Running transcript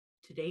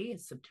Today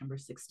is September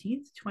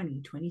 16th,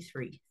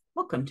 2023.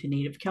 Welcome to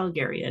Native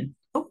Calgarian.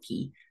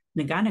 Oki,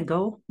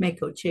 Naganago,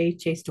 Mekoche,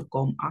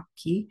 Chestokom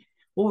Aki,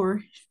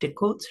 or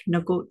Dekot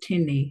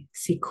Nagotine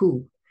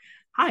Siku.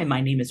 Hi,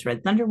 my name is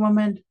Red Thunder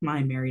Woman.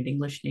 My married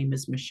English name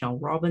is Michelle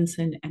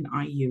Robinson, and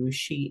I use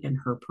she and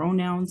her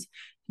pronouns.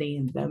 They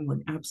and them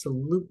would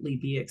absolutely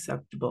be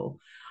acceptable.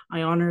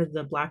 I honor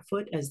the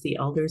Blackfoot as the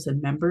elders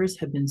and members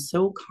have been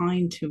so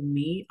kind to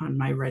me on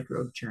my Red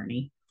Road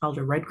journey.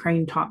 Elder Red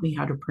Crane taught me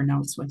how to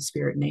pronounce my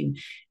spirit name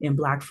in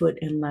Blackfoot,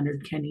 and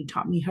Leonard Kenny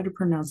taught me how to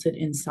pronounce it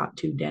in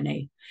Satu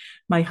Dene.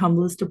 My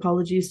humblest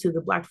apologies to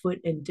the Blackfoot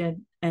and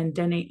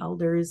Dene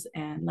elders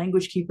and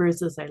language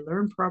keepers as I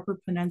learn proper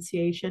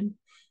pronunciation.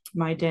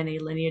 My Dene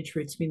lineage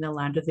roots me in the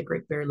land of the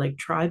Great Bear Lake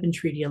tribe in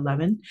Treaty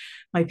 11.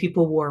 My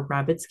people wore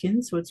rabbit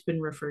skin, so it's been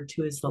referred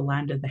to as the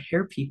land of the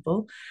Hare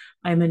people.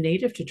 I'm a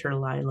native to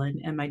Turtle Island,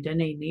 and my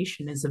Dene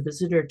nation is a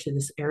visitor to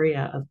this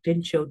area of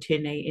Pincho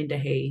Tine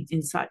Indahe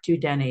in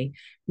Satu Dene,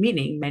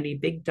 meaning many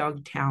big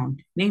dog town,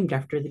 named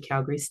after the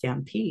Calgary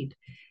Stampede.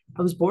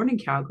 I was born in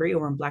Calgary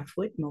or in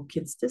Blackfoot,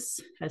 Mohkinstsis,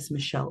 as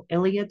Michelle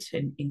Elliott,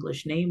 an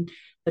English name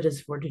that has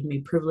afforded me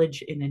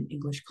privilege in an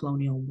English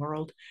colonial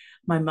world.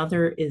 My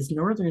mother is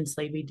Northern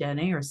Slavey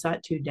Dene or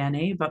Satu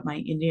Dene, but my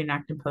Indian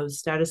Act imposed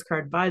status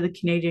card by the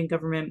Canadian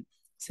government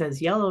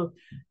says Yellow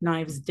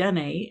Knives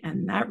Dene,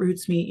 and that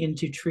roots me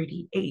into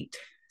Treaty 8.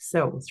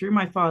 So through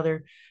my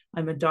father,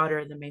 I'm a daughter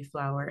of the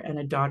Mayflower and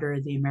a daughter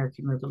of the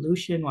American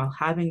Revolution while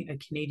having a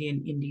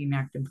Canadian Indian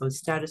Act imposed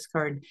status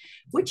card,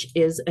 which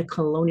is a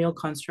colonial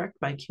construct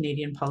by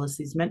Canadian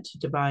policies meant to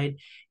divide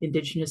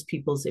Indigenous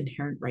peoples'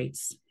 inherent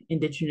rights.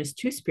 Indigenous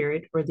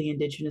Two-Spirit or the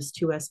Indigenous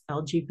 2S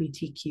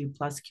LGBTQ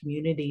plus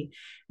community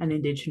and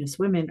Indigenous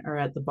women are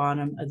at the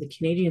bottom of the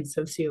Canadian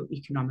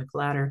socioeconomic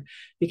ladder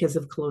because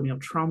of colonial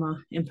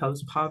trauma,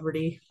 imposed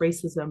poverty,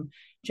 racism,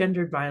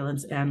 gendered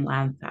violence, and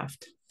land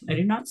theft. I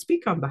do not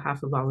speak on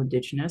behalf of all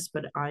Indigenous,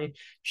 but I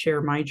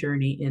share my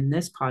journey in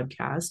this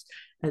podcast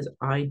as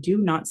I do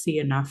not see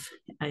enough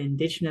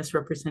Indigenous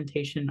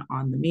representation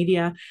on the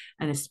media,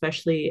 and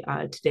especially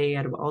today,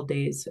 out of all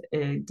days,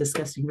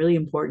 discussing really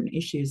important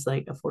issues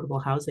like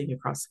affordable housing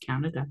across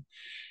Canada.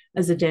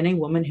 As a Dene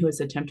woman who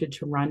has attempted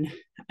to run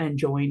and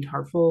joined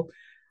harmful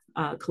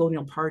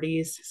colonial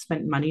parties,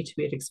 spent money to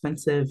be at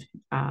expensive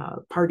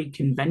party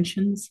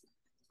conventions,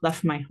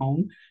 left my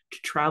home to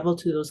travel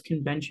to those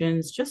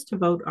conventions just to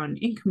vote on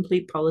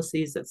incomplete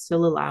policies that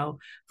still allow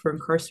for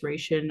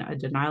incarceration, a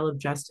denial of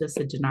justice,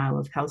 a denial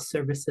of health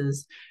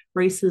services,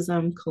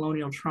 racism,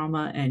 colonial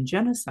trauma, and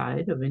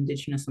genocide of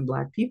Indigenous and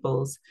Black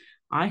peoples.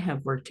 I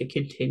have worked to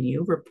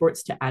continue,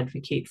 reports to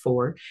advocate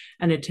for,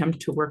 and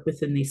attempt to work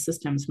within these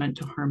systems meant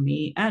to harm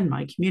me and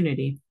my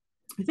community.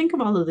 I think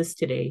of all of this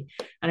today,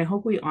 and I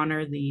hope we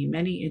honor the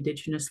many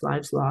Indigenous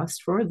lives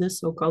lost for this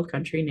so-called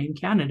country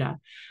named Canada.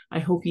 I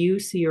hope you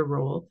see your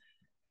role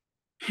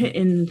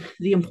in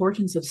the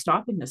importance of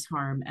stopping this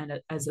harm,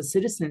 and as a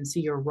citizen, see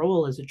your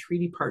role as a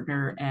treaty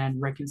partner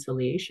and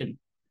reconciliation.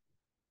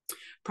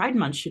 Pride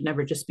Month should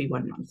never just be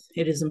 1 month.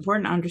 It is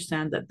important to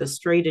understand that the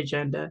straight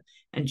agenda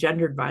and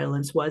gendered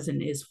violence was and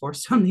is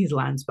forced on these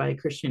lands by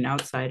Christian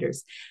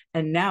outsiders.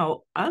 And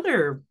now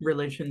other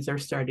religions are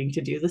starting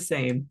to do the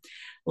same.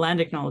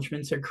 Land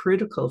acknowledgements are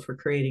critical for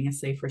creating a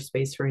safer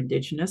space for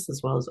Indigenous,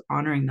 as well as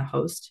honoring the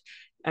host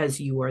as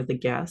you are the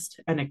guest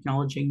and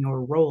acknowledging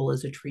your role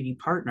as a treaty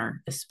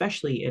partner,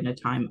 especially in a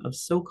time of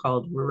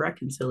so-called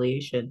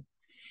reconciliation.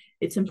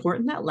 It's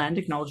important that land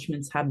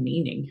acknowledgements have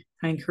meaning.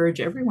 I encourage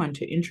everyone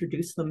to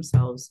introduce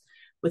themselves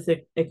with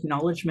an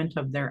acknowledgement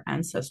of their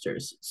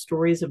ancestors,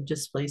 stories of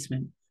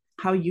displacement,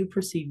 how you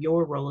perceive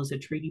your role as a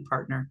treaty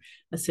partner,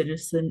 a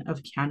citizen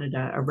of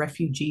Canada, a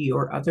refugee,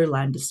 or other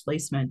land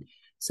displacement,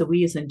 so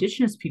we as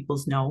Indigenous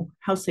peoples know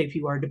how safe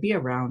you are to be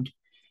around.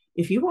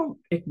 If you won't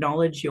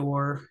acknowledge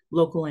your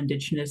local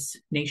Indigenous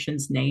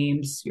nation's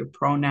names, your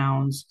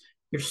pronouns,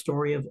 your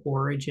story of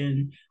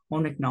origin,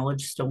 won't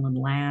acknowledge stolen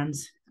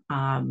lands,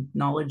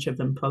 knowledge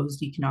of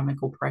imposed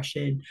economic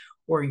oppression,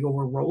 or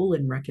your role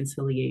in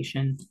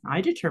reconciliation,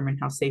 I determine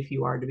how safe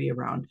you are to be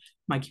around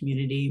my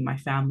community, my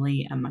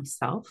family, and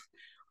myself.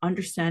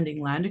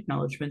 Understanding land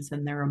acknowledgements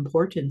and their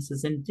importance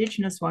is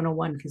Indigenous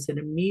 101 because it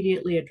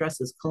immediately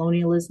addresses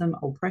colonialism,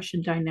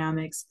 oppression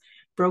dynamics,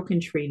 broken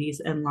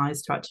treaties, and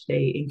lies taught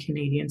today in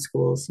Canadian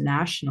schools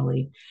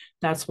nationally.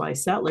 That's why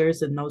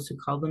settlers and those who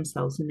call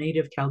themselves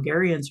Native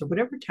Calgarians or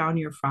whatever town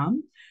you're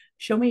from,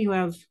 show me you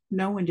have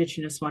no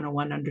Indigenous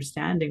 101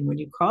 understanding when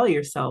you call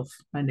yourself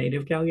a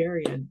Native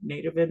Calgarian,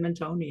 Native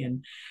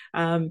Edmontonian.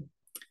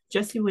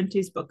 Jesse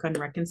Winte's book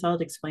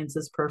Unreconciled explains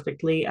this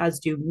perfectly,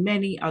 as do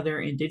many other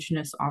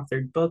Indigenous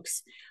authored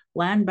books.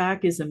 Land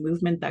Back is a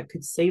movement that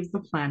could save the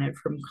planet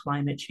from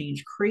climate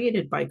change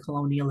created by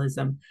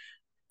colonialism,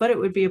 but it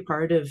would be a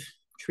part of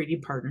treaty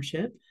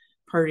partnership,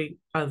 part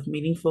of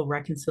meaningful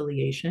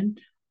reconciliation,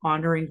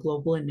 honoring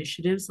global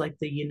initiatives like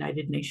the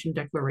United Nations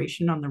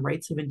Declaration on the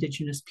Rights of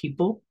Indigenous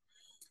People.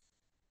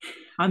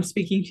 I'm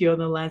speaking to you on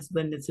the lands of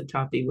the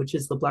Niitsitapi, which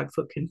is the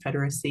Blackfoot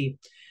Confederacy.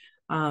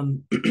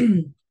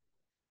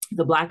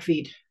 The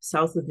Blackfeet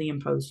south of the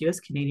imposed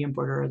US-Canadian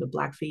border are the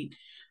Blackfeet.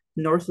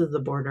 North of the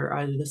border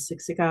are the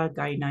Siksika,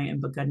 Kainai, and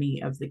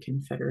Piikani of the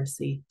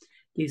Confederacy.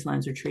 These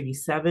lands are Treaty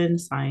 7,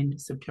 signed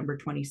September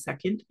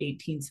 22nd,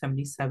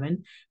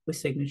 1877, with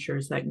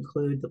signatures that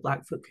include the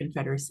Blackfoot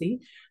Confederacy,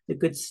 the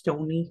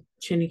Goodstoney,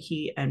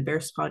 Chiniki, and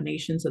Bearspaw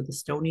nations of the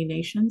Stoney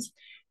Nations,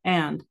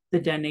 and the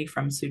Dene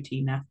from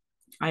Tsuut'ina.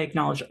 I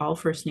acknowledge all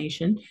First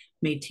Nation,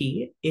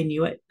 Métis,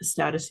 Inuit,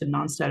 status, and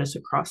non-status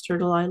across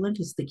Turtle Island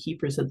as the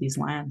keepers of these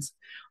lands.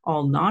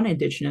 All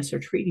non-Indigenous are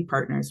treaty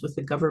partners with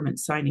the government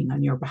signing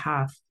on your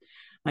behalf.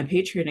 My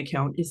Patreon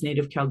account is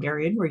Native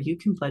Calgarian, where you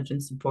can pledge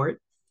and support.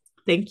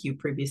 Thank you,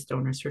 previous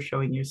donors, for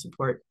showing your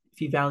support. If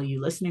you value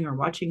listening or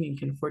watching and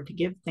can afford to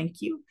give, thank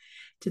you.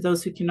 To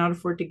those who cannot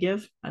afford to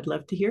give, I'd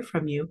love to hear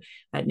from you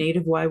at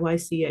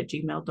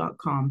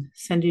nativeyyc@gmail.com.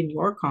 Send in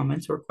your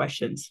comments or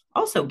questions.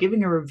 Also,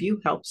 giving a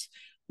review helps,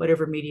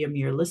 whatever medium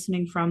you're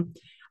listening from.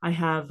 I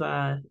have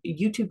a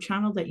YouTube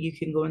channel that you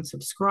can go and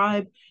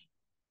subscribe.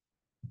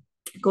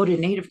 Go to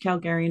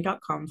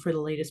nativecalgarian.com for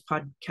the latest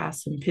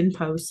podcasts and pin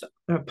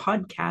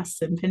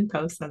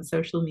posts on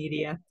social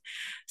media.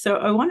 So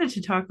I wanted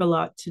to talk a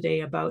lot today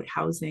about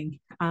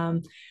housing.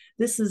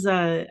 This is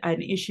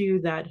an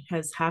issue that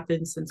has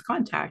happened since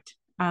contact.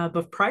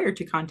 But prior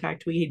to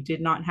contact, we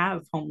did not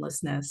have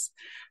homelessness.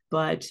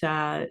 But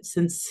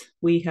since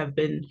we have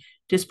been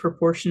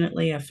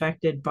disproportionately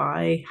affected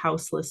by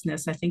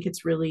houselessness, I think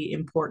it's really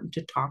important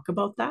to talk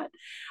about that.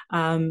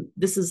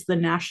 This is the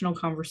national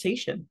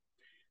conversation.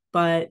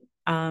 But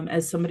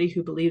as somebody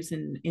who believes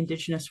in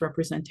Indigenous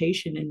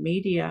representation in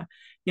media,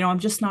 I'm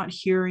just not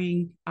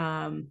hearing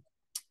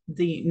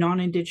the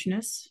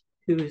non-Indigenous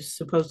who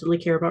supposedly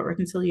care about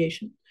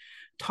reconciliation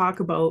talk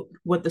about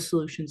what the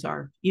solutions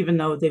are, even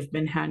though they've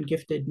been hand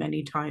gifted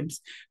many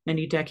times,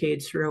 many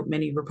decades throughout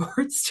many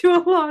reports to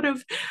a lot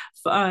of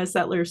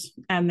settlers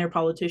and their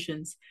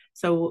politicians.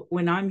 So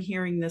when I'm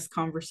hearing this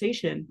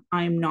conversation,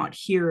 I'm not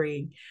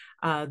hearing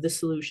the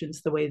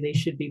solutions the way they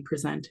should be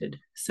presented.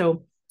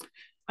 So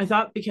I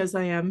thought, because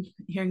I am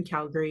here in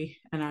Calgary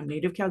and I'm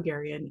Native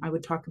Calgarian, I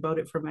would talk about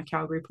it from a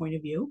Calgary point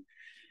of view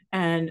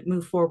and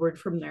move forward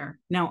from there.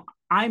 Now,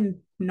 I'm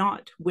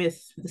not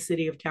with the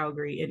city of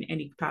Calgary in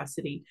any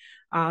capacity.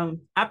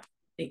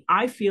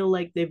 I feel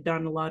like they've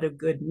done a lot of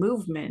good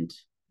movement,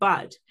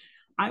 but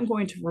I'm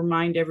going to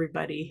remind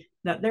everybody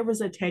that there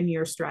was a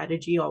 10-year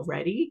strategy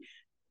already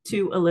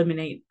to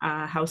eliminate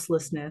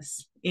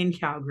houselessness in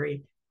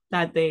Calgary,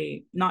 that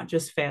they not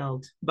just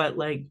failed, but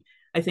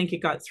I think it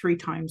got 3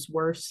 times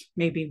worse,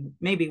 maybe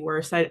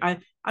worse. I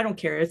don't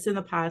care. It's in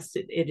the past.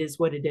 It is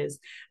what it is.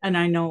 And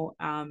I know,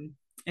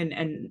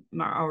 and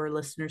our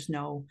listeners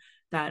know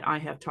that I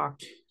have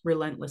talked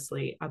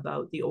relentlessly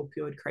about the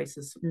opioid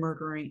crisis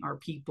murdering our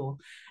people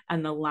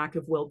and the lack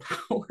of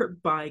willpower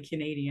by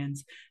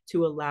Canadians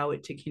to allow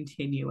it to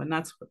continue. And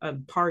that's a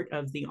part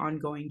of the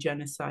ongoing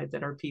genocide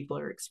that our people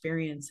are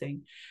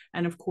experiencing.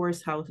 And of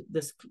course, how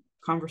this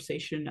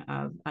conversation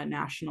of a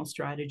national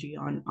strategy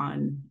on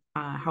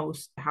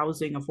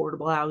housing,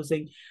 affordable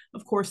housing,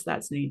 of course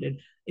that's needed.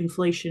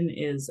 Inflation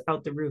is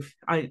out the roof.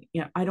 I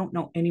don't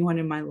know anyone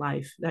in my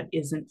life that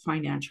isn't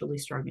financially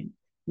struggling.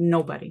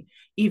 Nobody.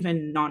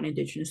 Even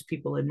non-Indigenous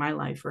people in my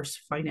life are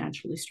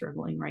financially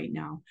struggling right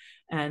now.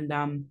 And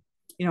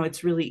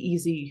it's really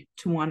easy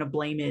to want to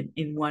blame it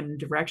in one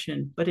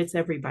direction, but it's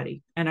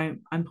everybody. And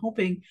I'm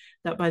hoping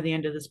that by the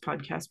end of this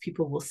podcast,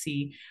 people will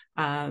see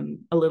a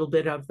little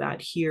bit of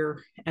that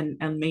here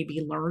and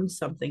maybe learn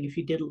something. If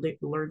you did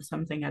learn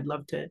something, I'd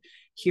love to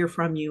hear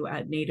from you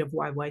at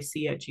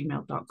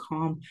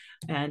nativeyyc@gmail.com.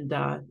 And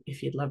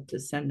if you'd love to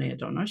send me a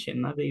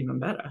donation, that'd be even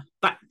better.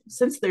 But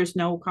since there's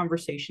no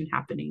conversation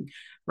happening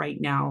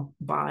right now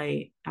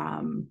by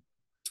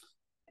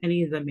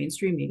any of the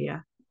mainstream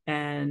media,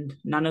 and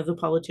none of the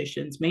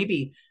politicians,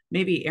 maybe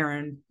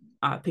Aaron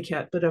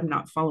Paquette, but I'm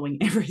not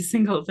following every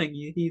single thing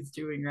he's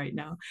doing right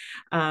now.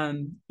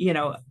 I'm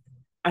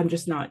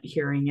just not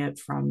hearing it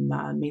from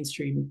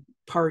mainstream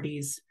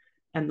parties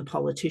and the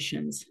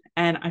politicians.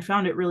 And I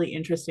found it really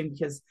interesting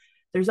because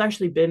there's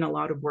actually been a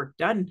lot of work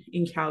done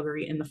in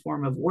Calgary in the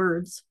form of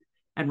words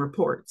and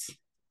reports.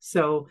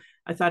 So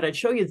I thought I'd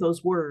show you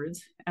those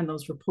words and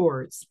those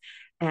reports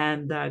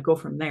and go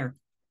from there.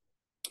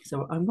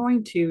 So I'm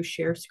going to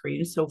share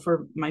screen. So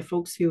for my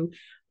folks who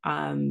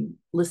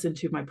listen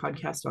to my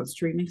podcast on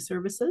streaming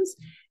services,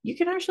 you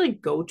can actually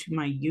go to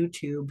my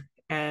YouTube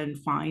and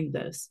find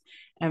this.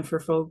 And for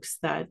folks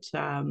that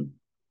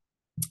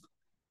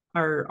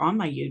are on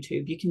my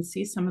YouTube, you can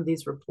see some of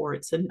these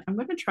reports. And I'm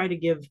going to try to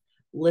give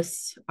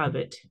lists of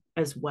it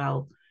as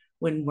well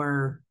when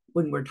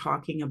we're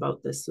talking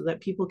about this, so that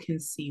people can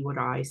see what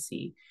I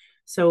see.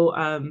 So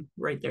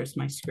right there's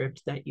my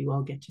script that you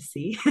all get to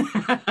see.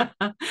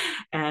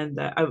 And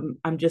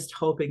I'm just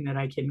hoping that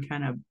I can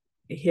kind of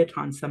hit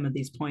on some of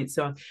these points.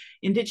 So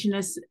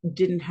Indigenous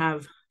didn't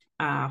have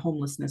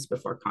homelessness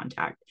before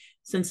contact.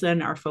 Since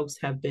then, our folks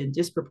have been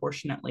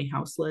disproportionately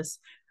houseless.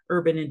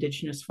 Urban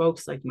Indigenous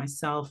folks like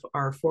myself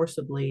are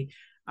forcibly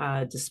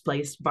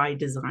displaced by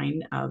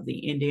design of the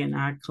Indian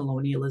Act,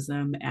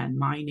 colonialism, and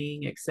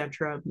mining,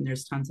 etc. And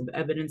there's tons of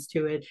evidence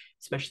to it,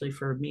 especially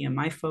for me and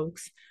my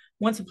folks.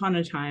 Once upon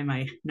a time,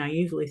 I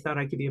naively thought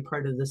I could be a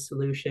part of the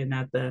solution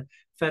at the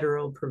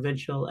federal,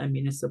 provincial, and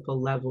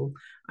municipal level.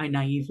 I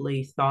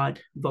naively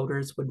thought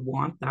voters would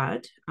want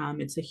that.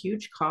 It's a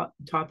huge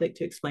topic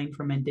to explain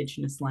from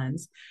Indigenous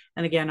lens.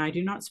 And again, I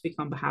do not speak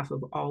on behalf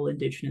of all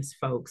Indigenous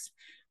folks.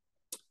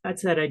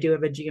 That said, I do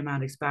have a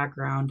geomatics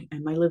background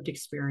and my lived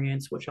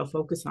experience, which I'll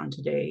focus on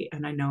today.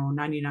 And I know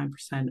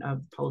 99%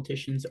 of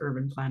politicians,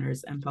 urban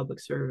planners, and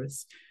public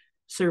service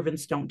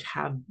servants don't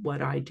have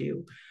what I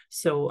do.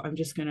 So I'm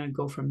just going to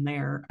go from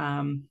there.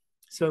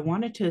 So I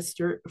wanted to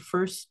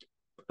first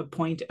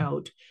point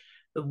out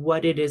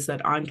what it is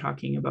that I'm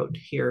talking about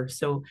here.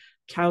 So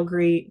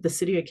Calgary, the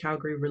city of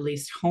Calgary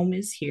released Home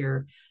is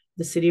Here,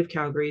 the City of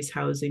Calgary's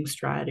housing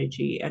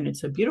strategy. And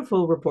it's a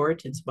beautiful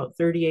report. It's about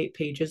 38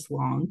 pages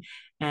long.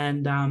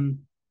 And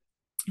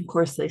of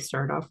course, they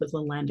start off with a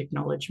land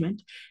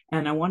acknowledgement.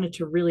 And I wanted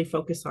to really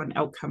focus on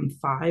outcome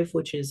 5,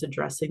 which is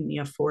addressing the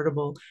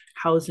affordable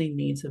housing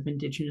needs of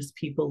Indigenous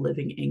people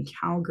living in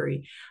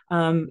Calgary.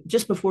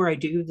 Just before I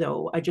do,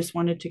 though, I just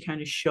wanted to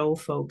kind of show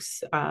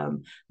folks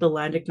the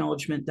land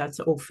acknowledgement that's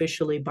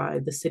officially by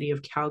the City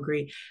of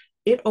Calgary.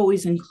 It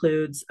always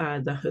includes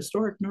the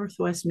historic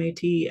Northwest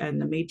Métis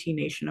and the Métis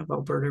Nation of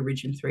Alberta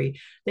Region 3.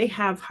 They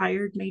have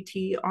hired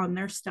Métis on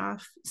their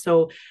staff.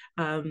 So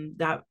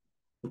that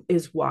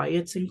is why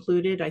it's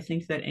included. I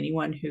think that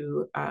anyone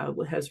who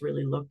has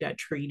really looked at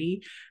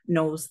treaty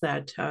knows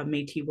that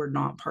Métis were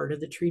not part of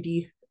the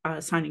treaty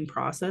signing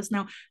process.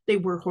 Now, they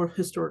were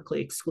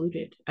historically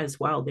excluded as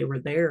well. They were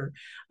there.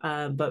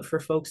 But for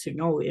folks who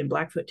know, in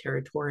Blackfoot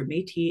territory,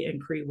 Métis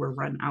and Cree were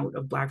run out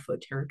of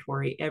Blackfoot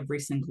territory every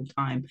single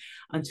time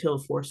until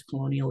forced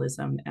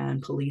colonialism and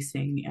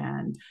policing.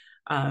 And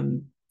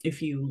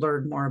if you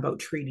learn more about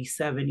Treaty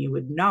 7, you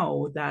would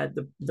know that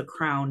the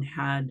Crown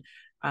had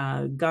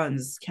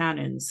guns,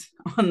 cannons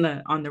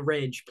on the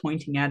ridge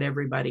pointing at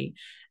everybody,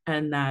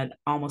 and that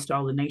almost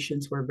all the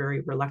nations were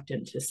very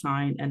reluctant to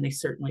sign, and they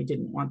certainly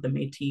didn't want the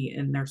Métis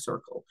in their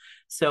circle.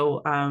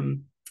 So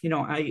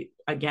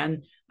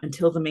again,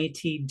 until the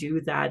Métis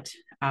do that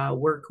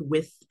work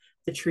with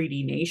the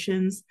treaty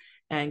nations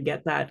and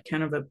get that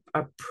kind of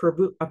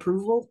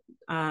approval,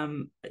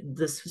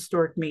 this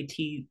historic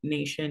Métis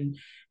Nation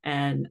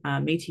and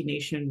Métis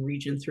Nation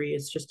Region 3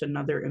 is just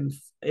another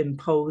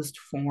imposed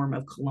form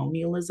of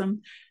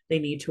colonialism. They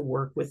need to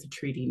work with the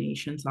treaty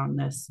nations on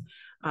this.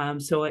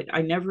 So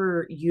I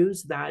never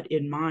use that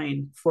in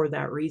mind for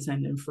that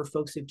reason. And for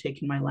folks who've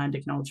taken my land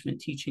acknowledgement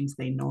teachings,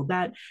 they know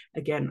that.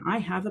 Again, I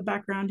have a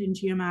background in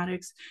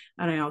geomatics,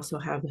 and I also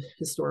have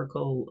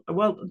historical,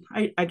 well,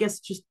 I guess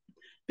just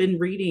been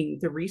reading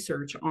the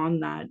research on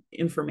that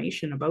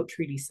information about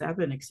Treaty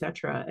 7, et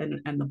cetera,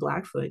 and the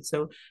Blackfoot.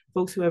 So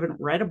folks who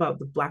haven't read about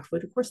the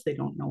Blackfoot, of course, they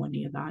don't know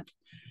any of that.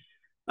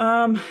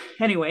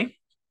 Anyway,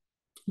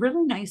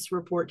 really nice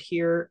report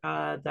here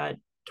that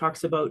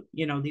talks about,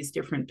 these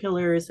different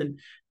pillars and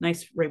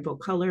nice rainbow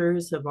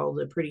colors of all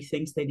the pretty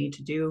things they need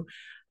to do.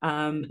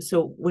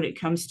 So when it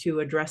comes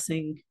to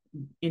addressing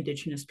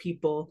Indigenous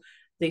people,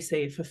 they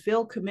say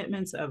fulfill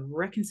commitments of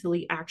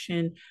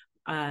reconciliation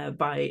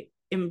by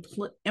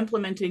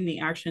implementing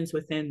the actions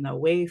within the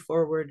Way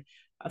Forward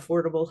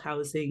Affordable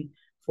Housing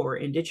for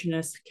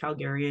Indigenous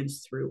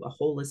Calgarians through a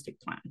holistic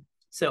plan.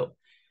 So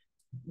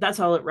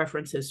that's all it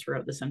references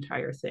throughout this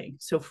entire thing.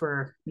 So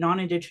for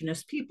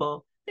non-Indigenous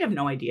people, they have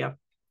no idea.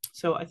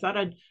 So I thought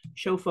I'd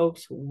show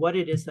folks what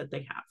it is that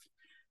they have.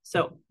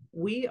 So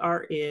we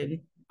are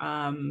in,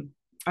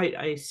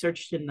 I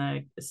searched in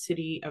the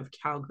City of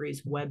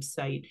Calgary's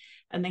website,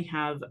 and they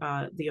have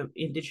the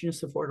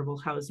Indigenous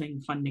Affordable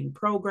Housing Funding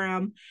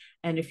Program.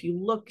 And if you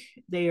look,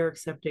 they are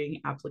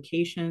accepting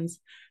applications.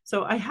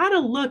 So I had a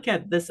look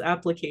at this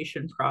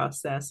application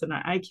process, and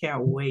I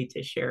can't wait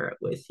to share it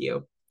with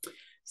you.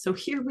 So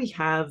here we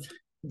have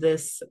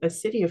this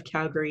City of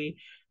Calgary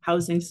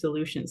housing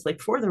solutions.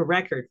 Like, for the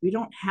record, we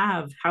don't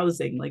have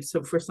housing. Like,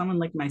 so for someone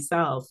like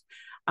myself,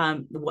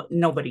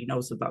 nobody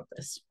knows about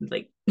this.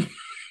 Like,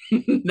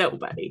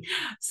 nobody.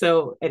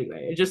 So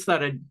anyway, I just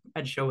thought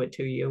I'd show it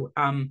to you.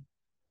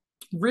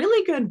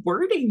 Really good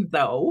wording,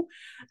 though.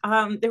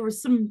 There were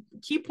some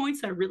key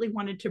points I really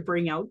wanted to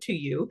bring out to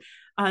you.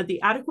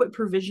 The adequate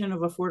provision of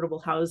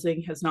affordable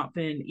housing has not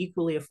been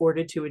equally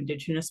afforded to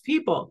Indigenous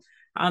people.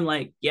 I'm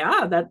like,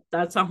 yeah,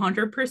 that's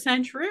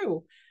 100%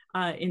 true.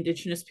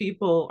 Indigenous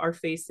people are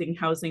facing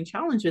housing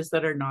challenges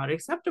that are not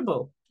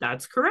acceptable.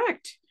 That's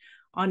correct.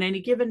 On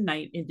any given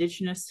night,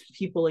 Indigenous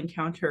people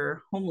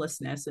encounter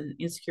homelessness and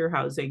insecure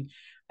housing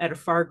at a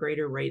far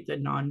greater rate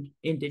than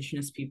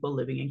non-Indigenous people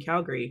living in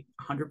Calgary.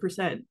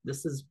 100%.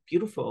 This is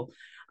beautiful.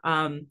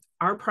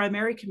 Our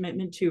primary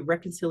commitment to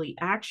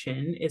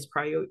reconciliation is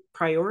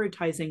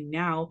prioritizing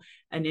now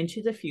and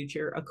into the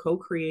future a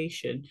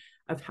co-creation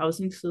of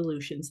housing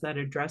solutions that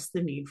address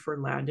the need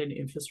for land and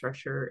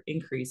infrastructure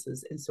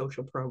increases in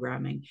social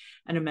programming,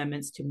 and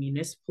amendments to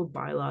municipal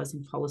bylaws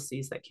and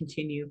policies that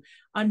continue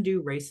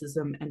undue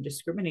racism and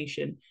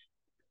discrimination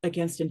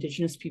against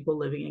Indigenous people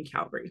living in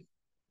Calgary.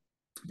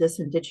 This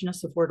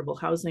Indigenous Affordable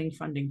Housing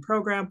Funding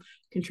Program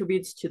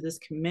contributes to this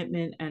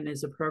commitment and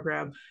is a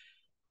program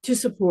to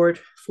support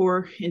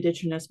for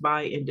Indigenous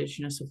by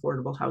Indigenous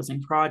affordable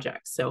housing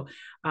projects. So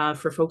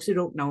for folks who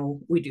don't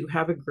know, we do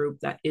have a group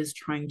that is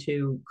trying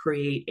to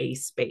create a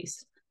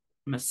space.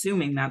 I'm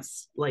assuming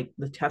that's like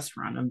the test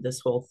run of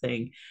this whole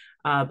thing.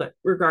 But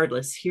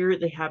regardless, here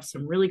they have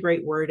some really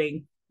great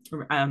wording.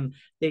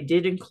 They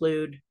did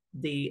include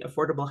the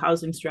affordable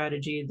housing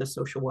strategy, the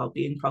social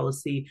well-being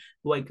policy,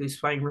 the White Goose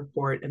Flying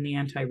Report, and the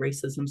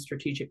anti-racism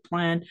strategic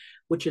plan,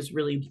 which is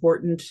really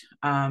important.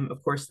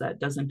 Of course, that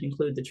doesn't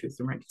include the Truth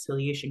and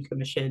Reconciliation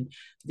Commission,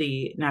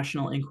 the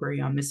National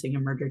Inquiry on Missing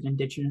and Murdered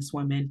Indigenous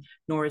Women,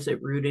 nor is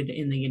it rooted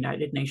in the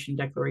United Nations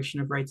Declaration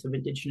of Rights of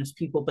Indigenous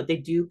People, but they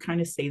do kind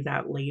of say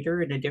that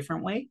later in a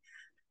different way.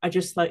 I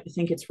just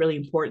think it's really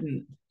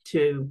important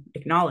to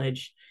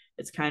acknowledge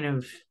it's kind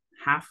of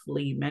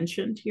halfly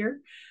mentioned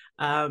here.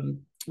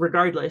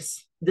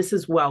 Regardless, this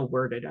is well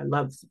worded. I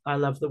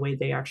love the way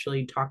they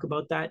actually talk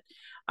about that.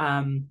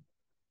 And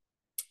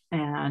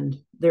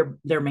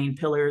their main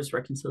pillars: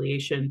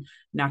 reconciliation,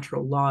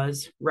 natural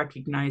laws,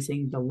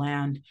 recognizing the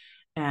land,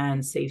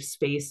 and safe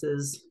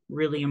spaces,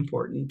 really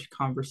important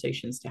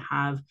conversations to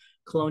have,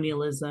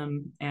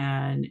 colonialism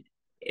and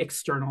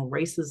external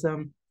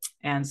racism,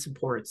 and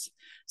supports.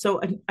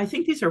 So I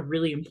think these are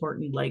really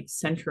important, like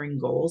centering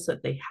goals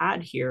that they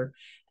had here.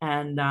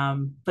 And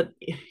but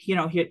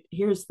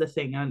here's the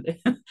thing: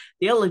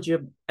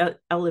 the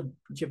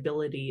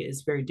eligibility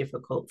is very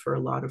difficult for a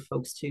lot of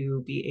folks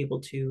to be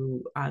able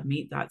to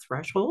meet that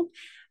threshold.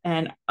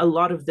 And a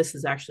lot of this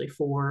is actually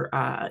for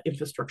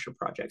infrastructure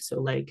projects.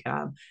 So like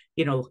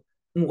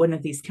one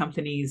of these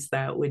companies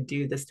that would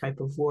do this type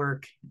of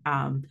work,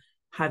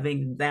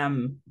 having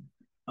them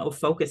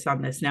focus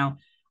on this. Now,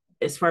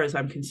 as far as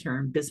I'm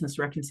concerned, business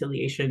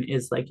reconciliation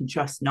is like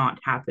just not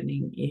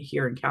happening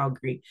here in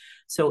Calgary.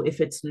 So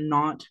if it's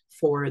not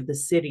for the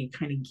city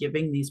kind of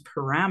giving these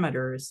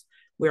parameters,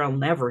 we'll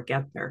never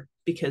get there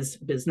because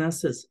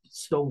business is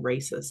so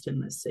racist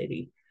in this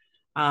city.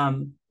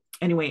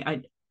 Anyway,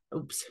 I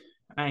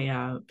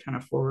kind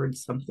of forward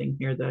something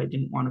here that I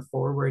didn't want to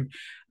forward.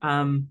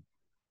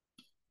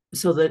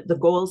 So the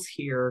goals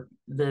here,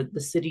 the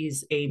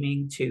city's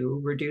aiming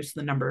to reduce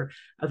the number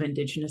of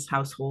Indigenous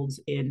households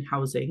in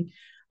housing,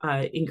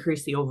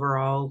 increase the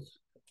overall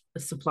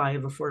supply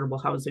of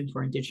affordable housing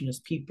for Indigenous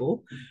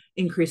people,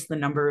 increase the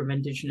number of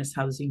Indigenous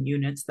housing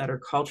units that are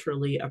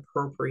culturally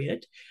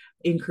appropriate,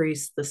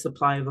 increase the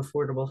supply of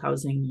affordable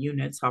housing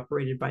units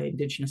operated by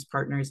Indigenous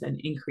partners,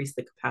 and increase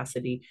the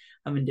capacity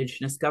of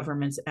Indigenous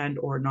governments and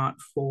or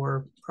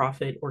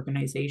not-for-profit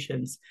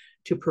organizations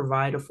to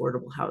provide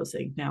affordable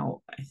housing.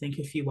 Now, I think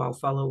if you all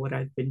follow what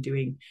I've been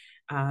doing,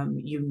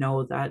 you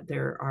know that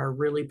there are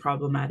really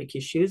problematic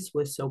issues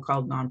with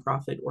so-called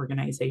nonprofit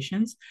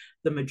organizations.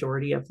 The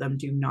majority of them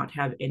do not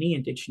have any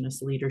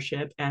Indigenous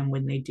leadership, and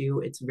when they do,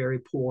 it's very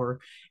poor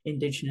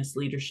Indigenous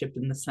leadership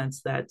in the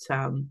sense that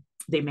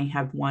they may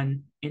have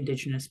one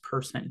Indigenous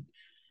person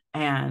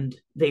and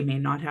they may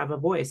not have a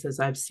voice, as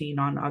I've seen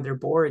on other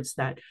boards,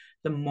 that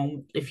the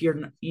moment if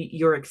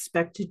you're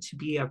expected to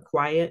be a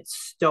quiet,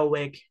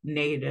 stoic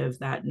native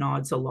that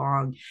nods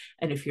along,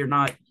 and if you're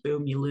not,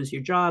 boom, you lose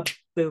your job,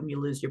 boom,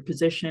 you lose your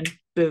position,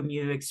 boom,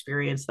 you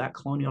experience that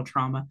colonial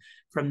trauma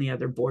from the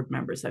other board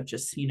members. I've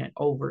just seen it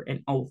over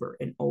and over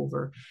and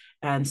over.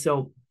 And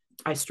so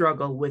I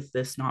struggle with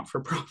this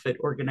not-for-profit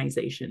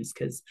organizations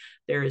because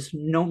there is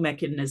no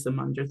mechanism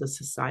under the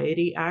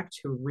Society Act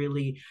to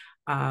really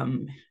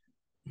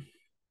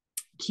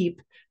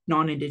keep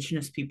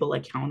non-Indigenous people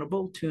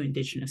accountable to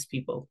Indigenous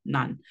people,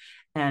 none.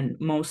 And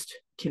most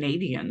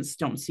Canadians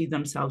don't see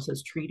themselves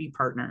as treaty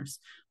partners,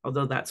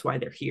 although that's why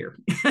they're here.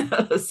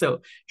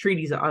 So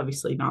treaties are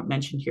obviously not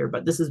mentioned here,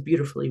 but this is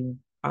beautifully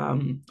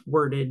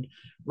worded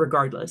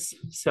regardless.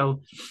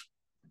 So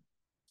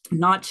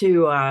not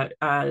to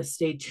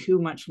stay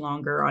too much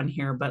longer on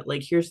here, but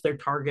like here's their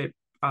target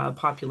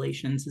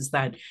populations is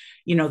that,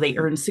 they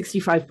earn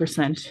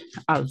 65%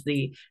 of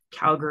the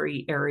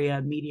Calgary area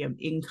median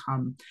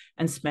income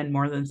and spend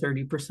more than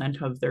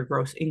 30% of their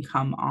gross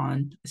income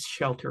on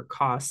shelter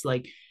costs.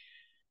 Like,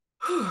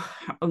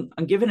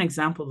 I'll give an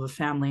example of a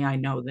family I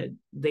know that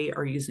they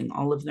are using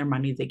all of their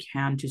money they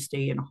can to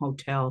stay in a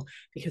hotel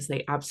because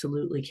they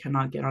absolutely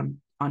cannot get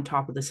on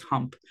top of this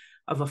hump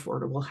of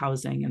affordable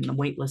housing, and the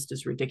wait list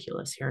is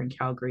ridiculous here in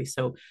Calgary.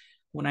 So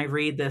when I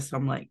read this,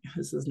 I'm like,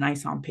 this is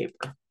nice on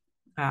paper.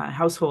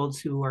 Households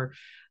who are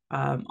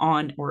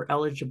on or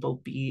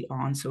eligible be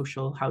on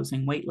social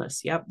housing wait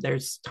lists. Yep,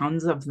 there's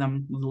tons of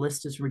them. The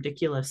list is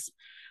ridiculous.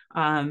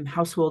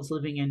 Households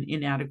living in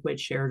inadequate,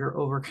 shared, or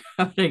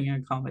overcrowding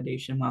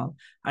accommodation. Well,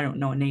 I don't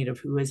know a native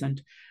who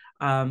isn't.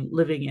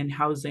 Living in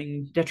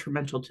housing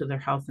detrimental to their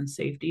health and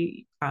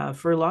safety.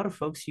 For a lot of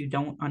folks, you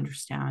don't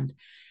understand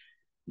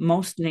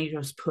most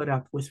natives put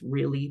up with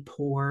really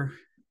poor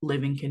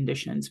living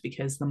conditions,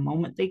 because the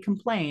moment they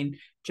complain,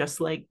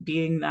 just like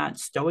being that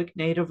stoic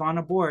native on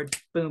a board,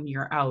 boom,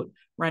 you're out.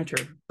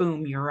 Renter,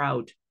 boom, you're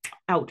out.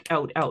 Out,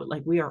 out, out.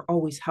 Like, we are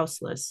always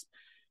houseless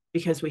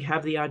because we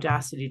have the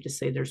audacity to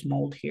say there's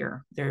mold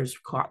here, there's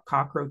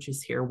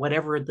cockroaches here,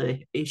 whatever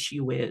the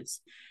issue is.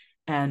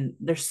 And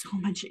there's so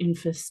much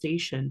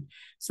infestation.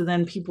 So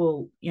then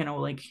people,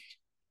 like,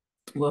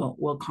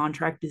 will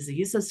contract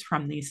diseases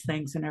from these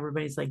things, and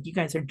everybody's like, you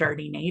guys are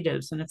dirty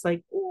natives. And it's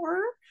like,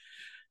 or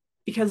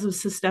because of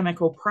systemic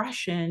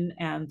oppression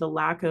and the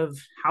lack of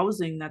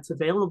housing that's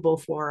available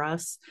for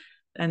us,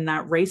 and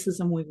that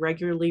racism we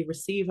regularly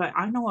receive.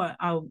 I know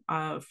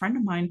a friend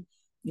of mine,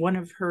 one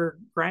of her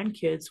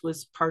grandkids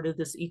was part of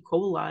this E.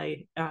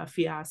 coli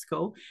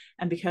fiasco.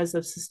 And because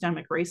of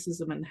systemic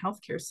racism in the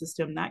healthcare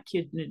system, that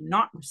kid did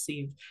not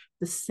receive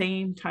the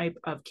same type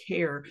of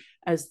care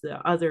as the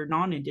other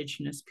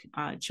non-Indigenous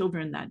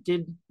children that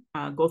did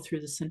go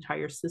through this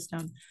entire system.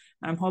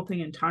 And I'm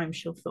hoping in time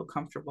she'll feel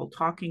comfortable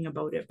talking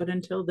about it. But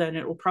until then,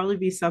 it will probably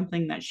be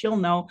something that she'll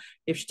know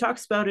if she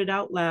talks about it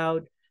out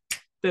loud,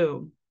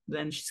 boom,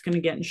 then she's going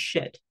to get in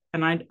shit.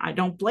 And I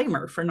don't blame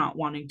her for not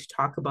wanting to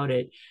talk about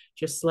it.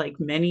 Just like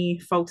many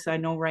folks I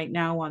know right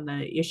now on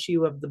the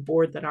issue of the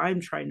board that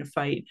I'm trying to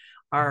fight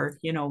are,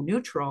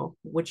 neutral,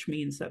 which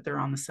means that they're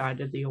on the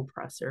side of the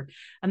oppressor.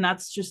 And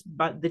that's just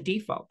but the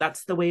default.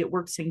 That's the way it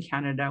works in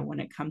Canada when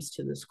it comes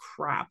to this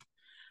crap.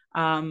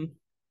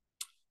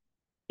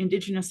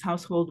 Indigenous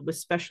household with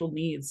special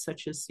needs,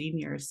 such as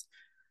seniors.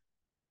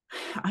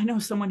 I know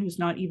someone who's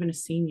not even a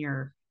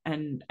senior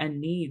and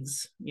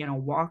needs,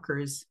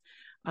 walkers,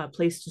 a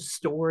place to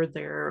store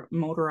their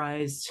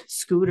motorized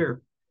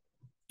scooter.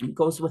 It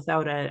goes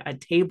without a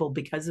table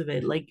because of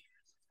it. Like,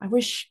 I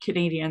wish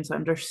Canadians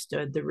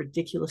understood the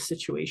ridiculous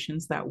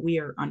situations that we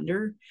are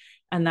under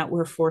and that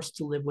we're forced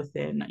to live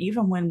within.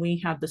 Even when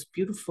we had this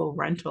beautiful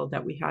rental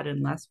that we had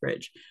in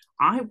Lethbridge,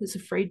 I was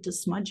afraid to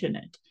smudge in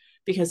it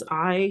because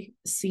I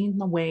seen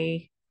the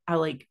way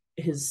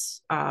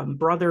his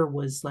brother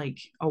was like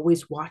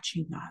always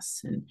watching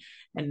us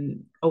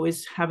and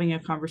always having a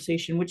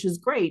conversation, which is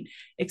great,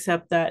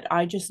 except that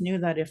I just knew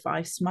that if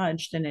I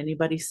smudged and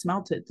anybody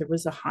smelt it, there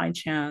was a high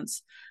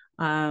chance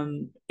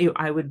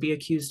I would be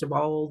accused of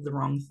all the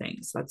wrong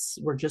things.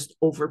 We're just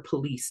over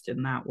policed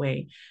in that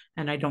way.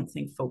 And I don't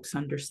think folks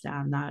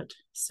understand that.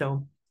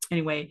 So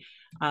anyway,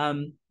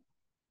 I'm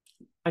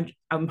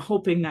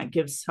hoping that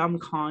gives some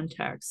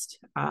context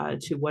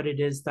to what it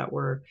is that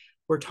we're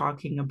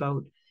talking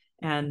about.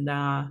 And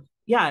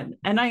yeah,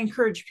 and I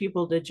encourage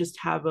people to just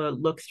have a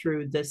look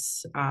through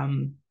this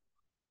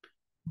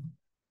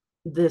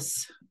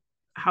this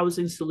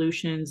Housing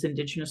Solutions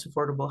Indigenous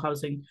Affordable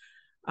Housing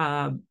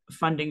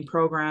funding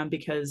program,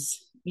 because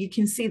you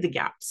can see the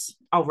gaps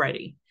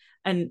already.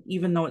 And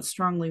even though it's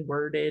strongly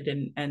worded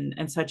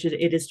and such,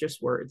 it is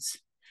just words.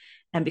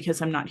 And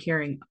because I'm not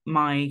hearing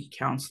my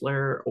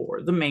counselor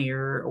or the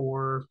mayor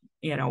or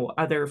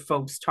other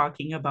folks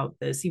talking about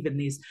this, even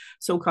these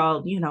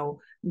so-called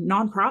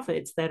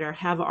nonprofits that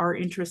have our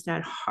interest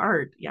at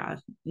heart, yeah,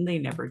 they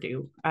never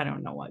do. I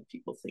don't know what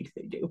people think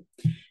they do.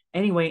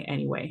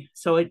 Anyway,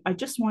 so I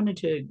just wanted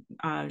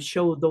to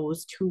show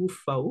those two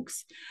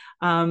folks.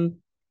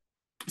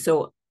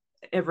 So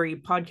every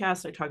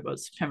podcast I talk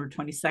about September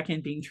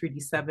 22nd being Treaty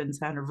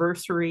 7's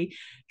anniversary.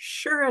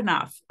 Sure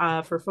enough,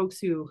 for folks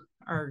who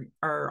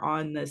are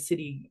on the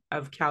City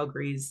of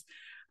Calgary's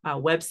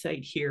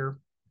website here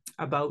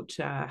about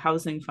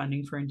housing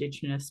funding for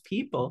Indigenous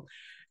people,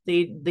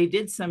 they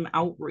did some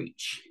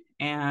outreach,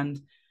 and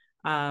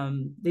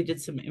they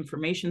did some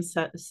information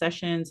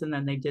sessions, and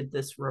then they did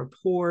this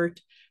report.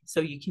 So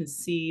you can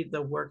see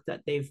the work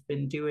that they've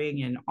been doing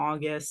in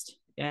August.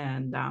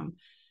 And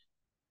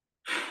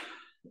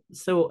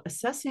so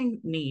assessing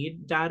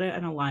need, data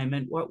and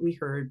alignment, what we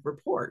heard,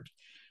 report.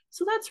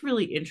 So that's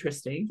really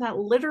interesting. That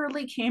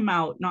literally came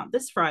out not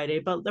this Friday,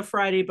 but the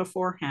Friday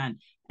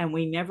beforehand. And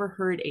we never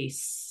heard a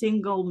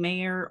single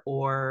mayor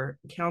or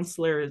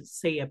councillor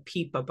say a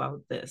peep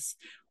about this,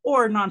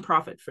 or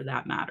nonprofit for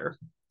that matter.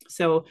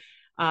 So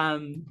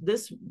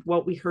this,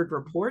 what we heard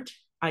report,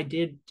 I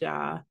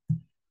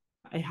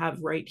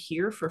have right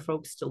here for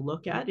folks to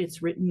look at.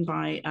 It's written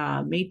by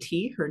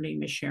Métis. Her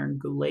name is Sharon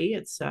Goulet.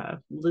 It's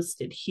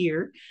listed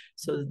here.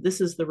 So this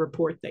is the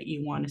report that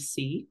you want to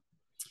see.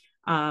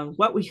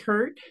 What we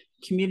heard,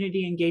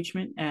 community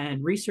engagement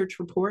and research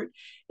report.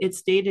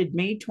 It's dated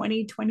May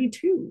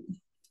 2022.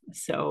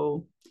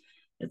 So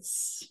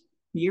it's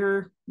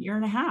year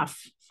and a half,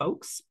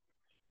 folks.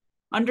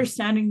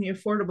 Understanding the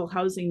affordable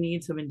housing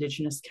needs of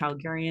Indigenous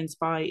Calgarians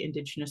by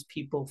Indigenous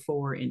people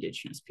for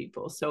Indigenous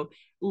people. So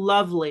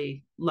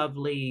lovely,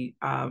 lovely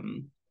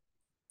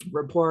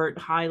report.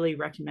 Highly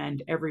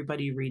recommend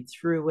everybody read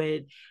through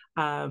it.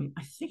 I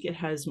think it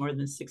has more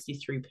than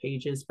 63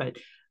 pages, but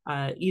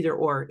either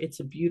or, it's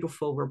a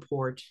beautiful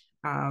report.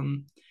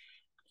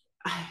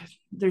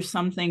 There's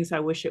some things I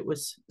wish it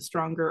was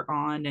stronger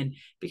on, and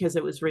because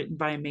it was written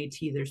by a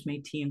Métis, there's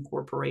Métis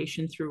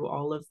incorporation through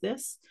all of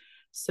this.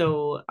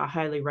 So I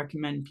highly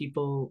recommend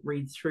people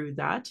read through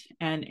that.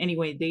 And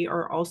anyway, they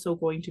are also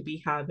going to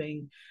be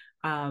having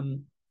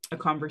a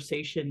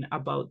conversation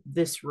about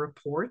this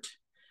report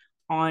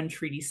on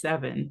Treaty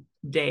 7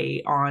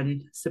 Day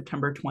on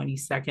September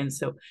 22nd.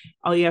 So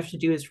all you have to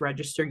do is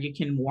register. You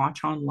can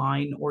watch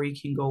online or you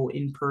can go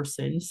in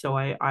person. So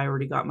I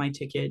already got my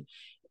ticket.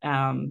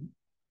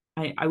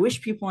 I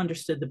wish people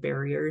understood the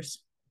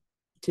barriers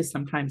to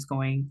sometimes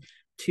going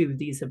to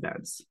these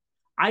events.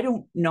 I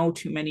don't know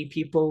too many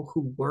people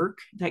who work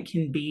that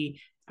can be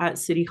at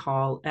City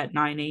Hall at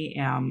 9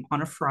 a.m.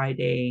 on a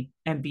Friday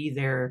and be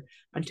there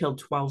until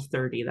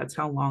 12:30. That's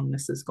how long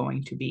this is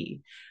going to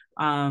be.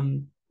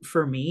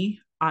 For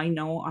me, I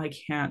know I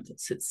can't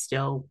sit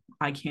still.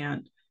 I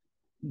can't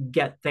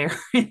get there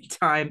in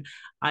time.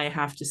 I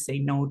have to say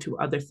no to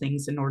other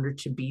things in order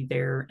to be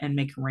there and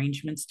make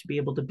arrangements to be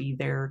able to be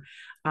there.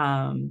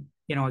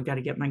 I got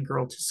to get my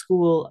girl to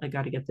school. I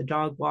got to get the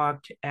dog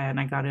walked, and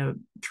I got to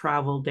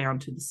travel down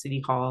to the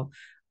city hall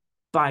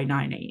by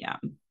 9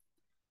 a.m.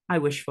 I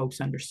wish folks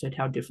understood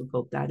how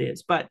difficult that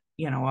is. But,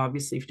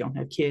 obviously, if you don't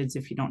have kids,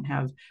 if you don't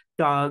have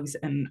dogs,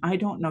 and I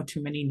don't know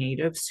too many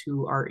natives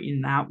who are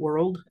in that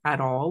world at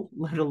all,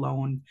 let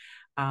alone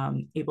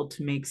able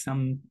to make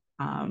some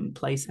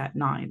place at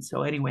 9.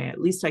 So anyway, at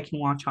least I can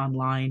watch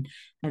online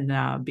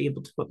and be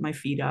able to put my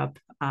feet up.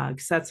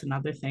 Because that's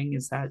another thing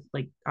is that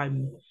like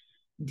I'm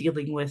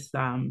dealing with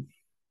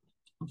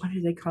what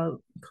do they call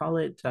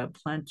it?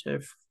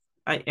 Plantar.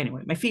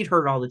 Anyway, my feet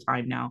hurt all the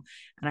time now,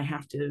 and I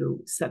have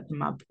to set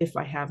them up if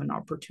I have an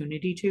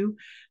opportunity to.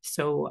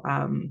 So,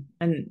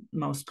 and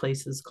most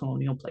places,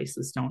 colonial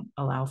places, don't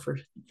allow for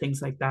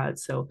things like that.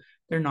 So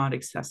they're not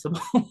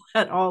accessible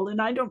at all.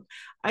 And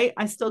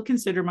I still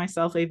consider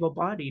myself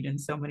able-bodied in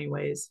so many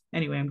ways.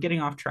 Anyway, I'm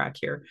getting off track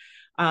here.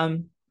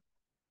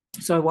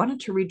 So I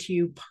wanted to read to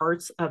you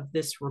parts of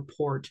this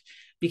report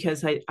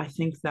because I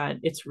think that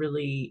it's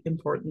really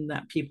important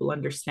that people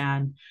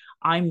understand.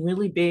 I'm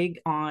really big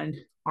on,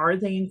 are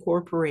they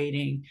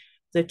incorporating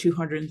the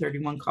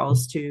 231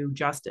 calls to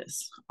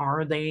justice?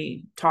 Are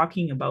they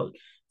talking about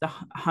the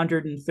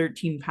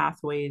 113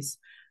 pathways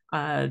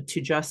to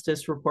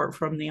justice report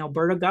from the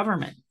Alberta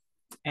government?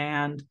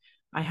 And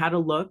I had a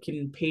look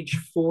in page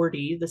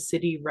 40. The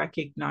city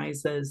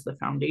recognizes the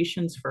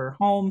foundations for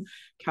home,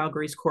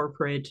 Calgary's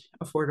corporate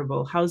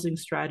affordable housing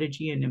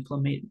strategy and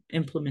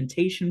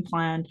implementation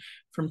plan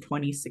from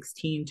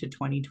 2016 to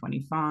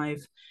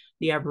 2025.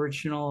 The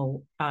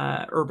Aboriginal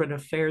Urban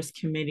Affairs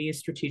Committee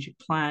strategic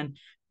plan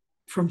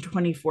from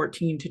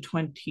 2014 to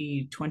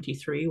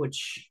 2023,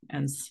 which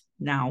ends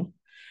now.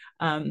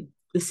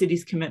 The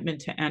city's commitment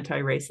to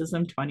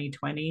anti-racism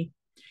 2020.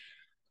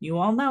 You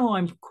all know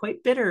I'm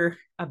quite bitter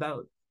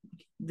about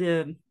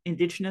the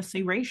Indigenous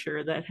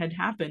erasure that had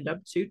happened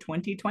up to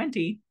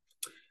 2020.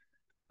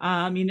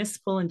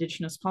 Municipal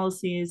Indigenous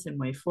policies and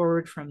way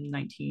forward from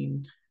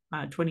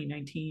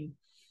 2019.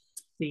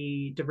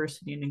 The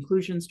diversity and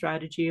inclusion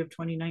strategy of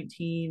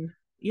 2019.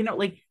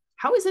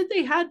 How is it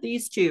they had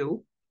these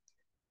two?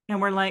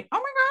 And we're like, oh my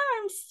God,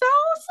 I'm so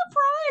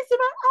surprised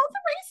about all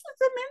the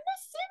racism in the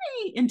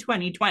city in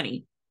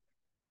 2020.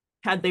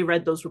 Had they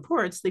read those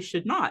reports, they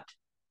should not.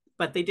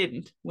 But they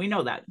didn't. We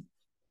know that.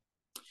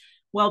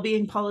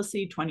 Wellbeing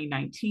Policy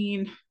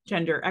 2019,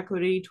 Gender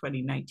Equity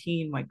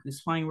 2019, White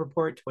Goose Flying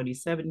Report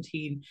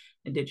 2017,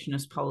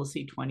 Indigenous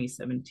Policy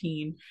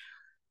 2017,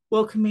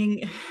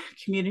 Welcoming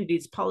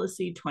Communities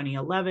Policy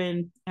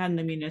 2011, and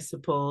the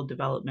Municipal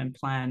Development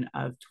Plan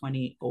of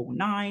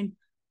 2009.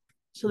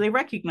 So they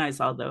recognize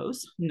all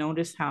those.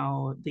 Notice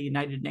how the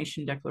United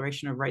Nations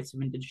Declaration of Rights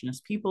of Indigenous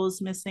People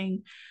is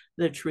missing.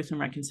 The Truth and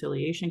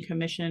Reconciliation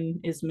Commission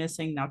is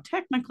missing. Now,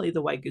 technically,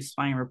 the White Goose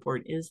Flying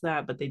Report is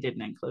that, but they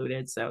didn't include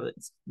it, so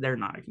they're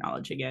not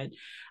acknowledging it.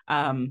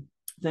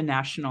 The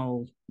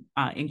National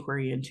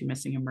Inquiry into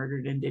Missing and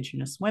Murdered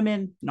Indigenous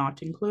Women,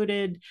 not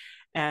included.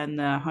 And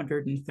the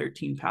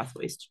 113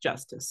 Pathways to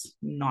Justice,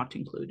 not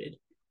included.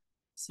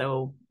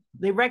 So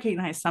they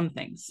recognize some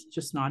things,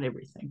 just not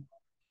everything.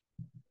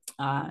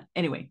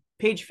 Anyway,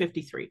 page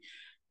 53.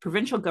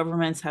 Provincial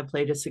governments have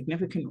played a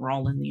significant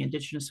role in the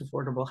Indigenous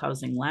affordable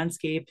housing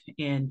landscape.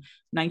 In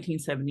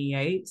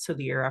 1978, so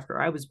the year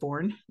after I was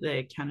born,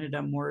 the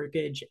Canada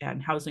Mortgage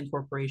and Housing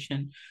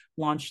Corporation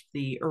launched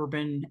the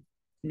Urban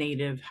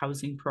Native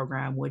Housing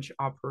Program, which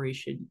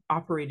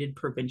operated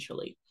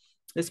provincially.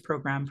 This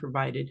program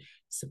provided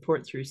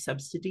support through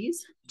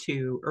subsidies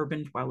to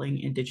urban dwelling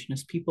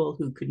Indigenous people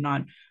who could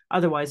not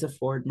otherwise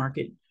afford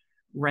market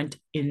rent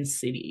in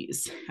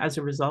cities. As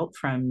a result,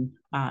 from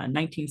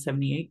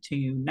 1978 to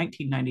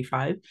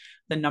 1995,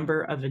 the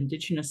number of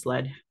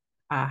Indigenous-led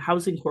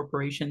housing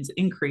corporations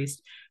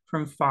increased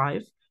from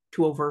 5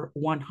 to over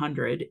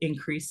 100,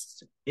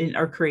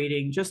 are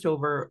creating just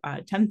over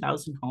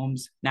 10,000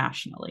 homes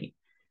nationally.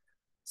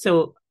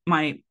 So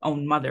my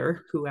own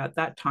mother, who at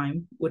that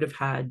time would have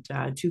had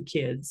 2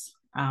 kids,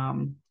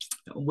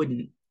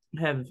 wouldn't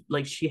have,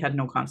 she had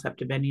no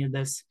concept of any of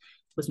this.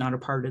 was not a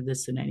part of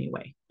this in any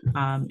way. In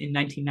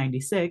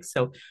 1996,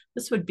 so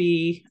this would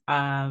be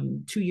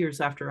 2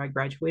 years after I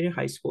graduated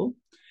high school,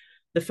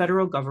 the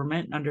federal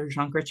government under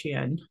Jean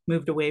Chrétien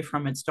moved away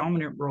from its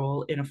dominant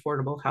role in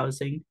affordable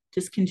housing,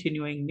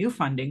 discontinuing new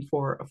funding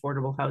for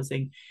affordable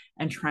housing,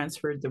 and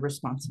transferred the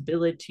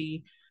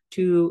responsibility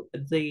to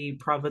the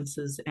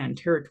provinces and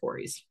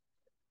territories.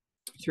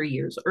 3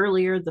 years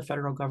earlier, the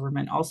federal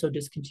government also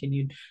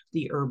discontinued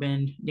the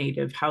urban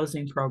native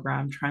housing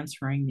program,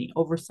 transferring the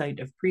oversight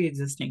of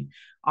pre-existing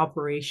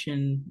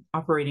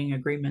operating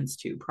agreements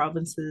to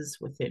provinces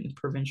within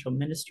provincial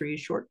ministries.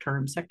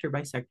 Short-term,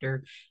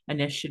 sector-by-sector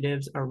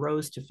initiatives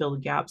arose to fill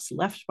gaps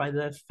left by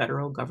the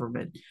federal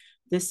government.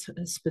 This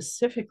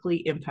specifically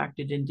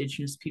impacted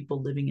Indigenous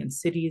people living in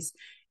cities.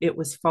 It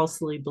was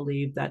falsely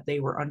believed that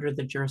they were under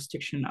the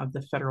jurisdiction of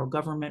the federal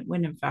government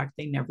when in fact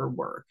they never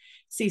were.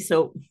 See,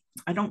 so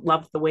I don't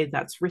love the way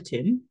that's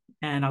written,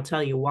 and I'll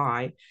tell you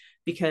why.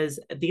 Because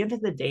at the end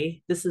of the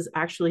day, this is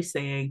actually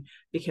saying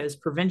because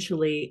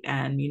provincially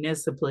and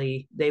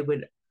municipally, they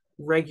would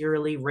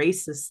regularly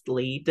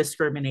racistly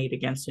discriminate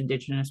against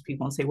Indigenous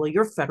people and say, well,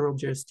 you're federal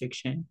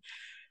jurisdiction.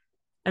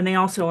 And they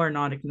also are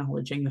not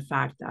acknowledging the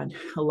fact that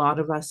a lot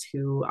of us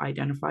who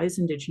identify as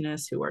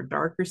Indigenous, who are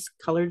darker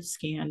colored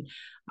skin,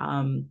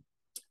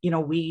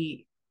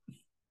 we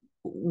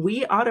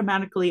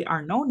automatically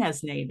are known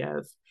as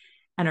Native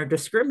and are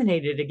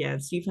discriminated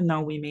against, even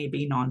though we may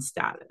be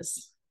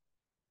non-status.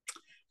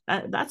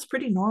 That's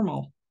pretty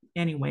normal.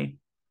 Anyway,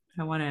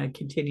 I want to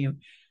continue.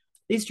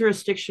 These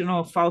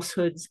jurisdictional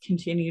falsehoods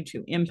continue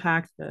to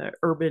impact the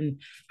urban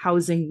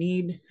housing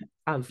need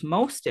of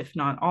most, if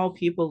not all,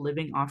 people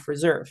living off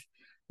reserve.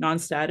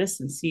 Non-status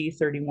and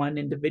C31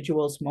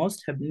 individuals,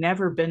 most have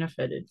never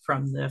benefited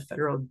from the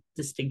federal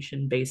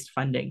distinction-based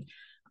funding,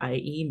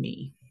 i.e.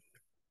 me.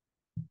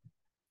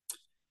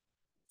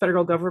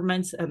 Federal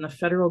governments and the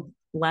federal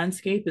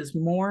landscape is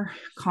more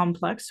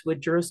complex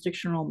with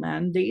jurisdictional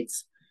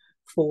mandates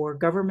for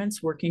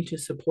governments working to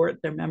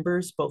support their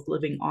members, both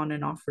living on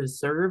and off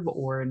reserve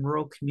or in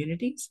rural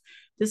communities.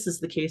 This is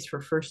the case for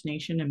First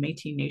Nation and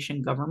Métis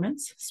Nation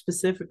governments.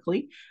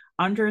 Specifically,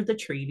 under the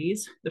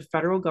treaties, the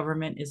federal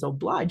government is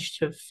obliged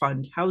to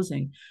fund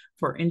housing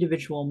for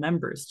individual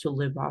members to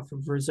live off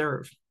of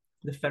reserve.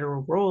 The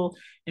federal role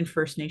in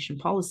First Nation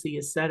policy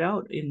is set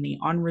out in the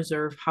On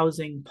Reserve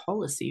Housing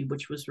Policy,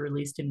 which was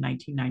released in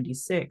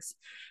 1996.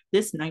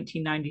 This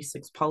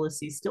 1996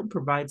 policy still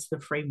provides the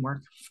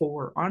framework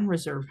for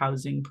on-reserve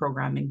housing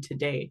programming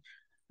today.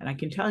 And I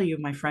can tell you,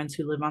 my friends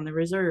who live on the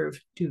reserve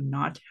do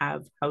not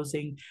have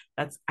housing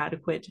that's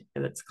adequate,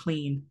 that's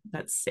clean,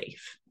 that's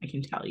safe. I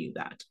can tell you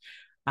that.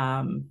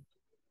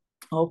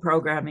 All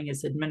programming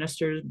is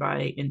administered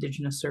by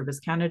Indigenous Service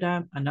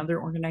Canada,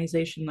 another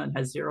organization that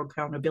has zero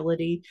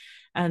accountability,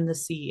 and the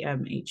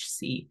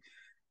CMHC.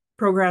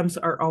 Programs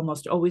are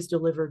almost always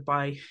delivered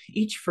by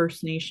each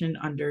First Nation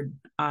under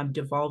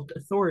devolved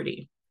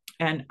authority.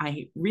 And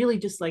I really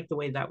dislike the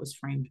way that was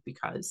framed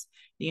because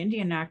the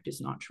Indian Act is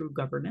not true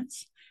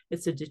governance.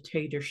 It's a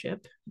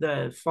dictatorship.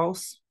 The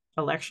false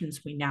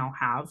elections we now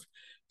have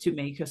to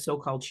make a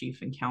so-called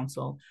chief and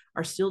council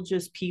are still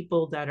just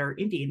people that are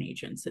Indian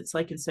agents. It's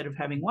like instead of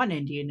having one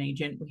Indian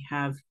agent, we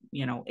have,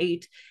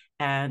 8,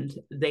 and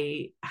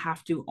they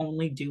have to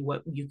only do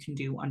what you can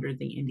do under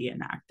the Indian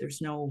Act.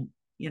 There's no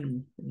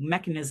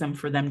mechanism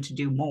for them to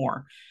do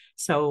more.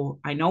 So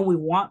I know we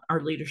want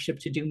our leadership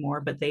to do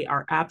more, but they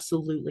are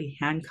absolutely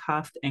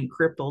handcuffed and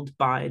crippled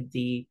by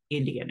the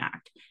Indian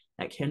Act.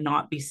 That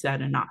cannot be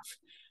said enough.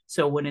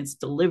 So when it's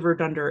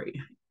delivered under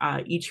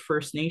each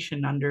First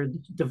Nation under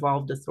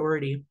devolved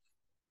authority,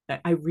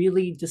 I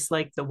really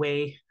dislike the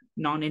way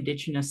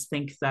non-Indigenous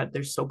think that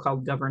there's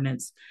so-called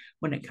governance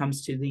when it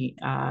comes to the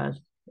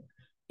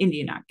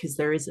Indian Act, because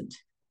there isn't.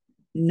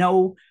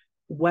 No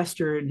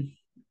Western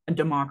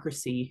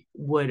democracy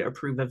would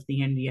approve of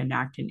the Indian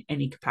Act in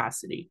any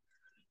capacity.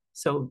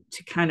 So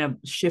to kind of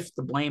shift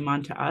the blame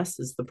onto us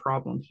is the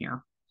problem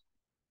here.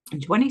 In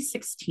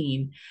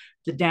 2016,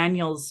 the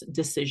Daniels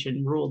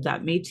decision ruled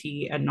that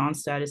Métis and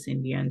non-status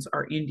Indians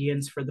are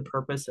Indians for the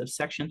purpose of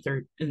Section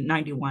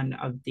 91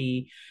 of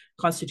the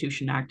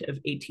Constitution Act of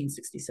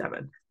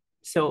 1867.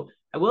 So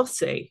I will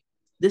say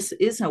this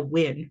is a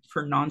win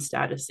for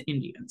non-status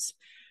Indians,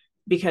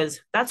 because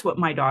that's what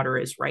my daughter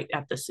is right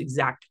at this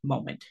exact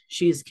moment.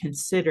 She is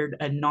considered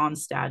a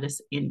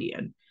non-status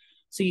Indian.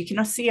 So you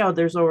can see how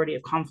there's already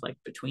a conflict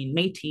between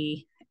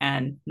Métis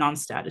and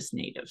non-status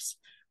natives,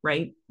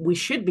 right? We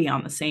should be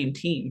on the same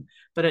team,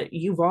 but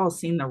you've all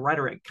seen the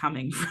rhetoric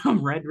coming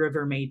from Red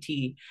River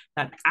Métis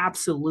that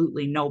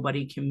absolutely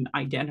nobody can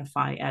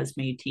identify as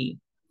Métis.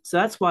 So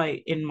that's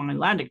why in my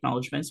land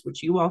acknowledgements,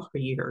 which you all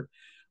hear,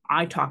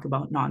 I talk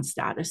about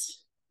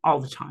non-status all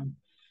the time,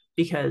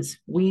 because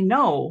we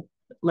know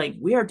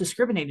we are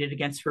discriminated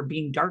against for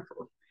being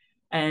darker.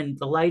 And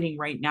the lighting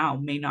right now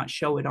may not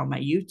show it on my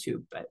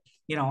YouTube, but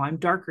I'm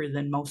darker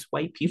than most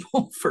white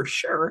people for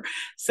sure.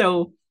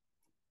 So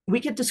we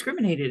get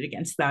discriminated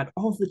against that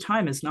all the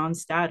time as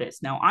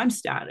non-status. Now I'm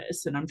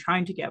status and I'm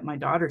trying to get my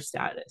daughter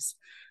status,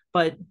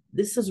 But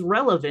this is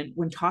relevant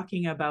when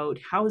talking about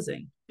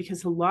housing,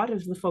 because a lot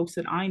of the folks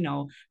that I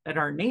know that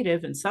are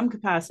Native in some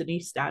capacity,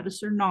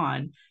 status or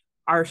non,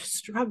 are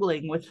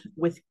struggling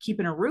with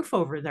keeping a roof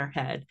over their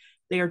head.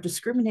 They are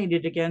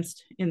discriminated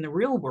against in the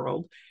real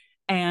world,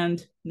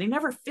 and they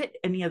never fit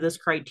any of this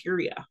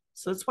criteria.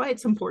 So that's why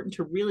it's important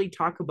to really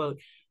talk about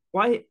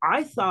why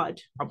I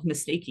thought,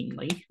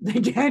 mistakenly, the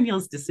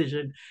Daniels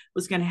decision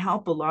was going to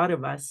help a lot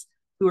of us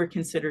who are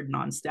considered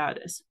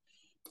non-status.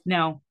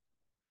 Now,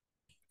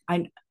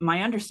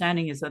 my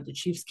understanding is that the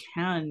chiefs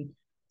can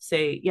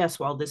say, yes,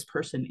 while this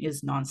person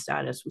is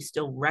non-status, we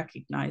still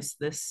recognize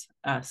this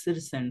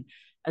citizen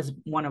as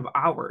one of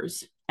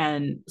ours.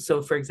 And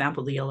so, for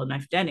example, the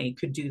Yellowknife Dene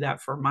could do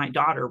that for my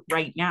daughter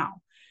right now.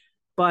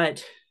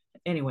 But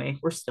anyway,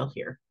 we're still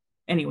here.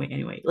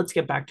 Anyway, let's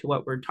get back to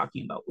what we're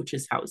talking about, which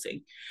is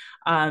housing.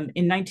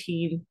 In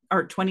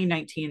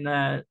 2019,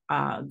 the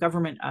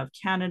Government of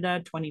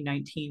Canada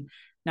 2019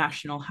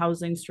 National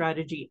Housing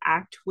Strategy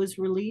Act was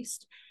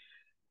released.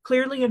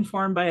 Clearly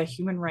informed by a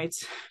human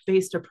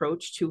rights-based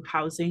approach to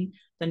housing,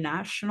 the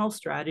national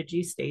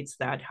strategy states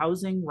that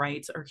housing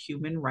rights are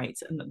human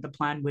rights and that the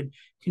plan would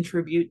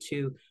contribute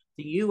to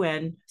the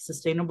UN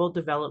Sustainable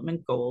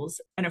Development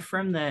Goals and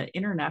affirm the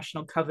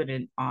International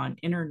Covenant on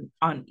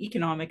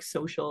Economic,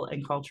 Social,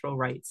 and Cultural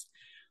Rights.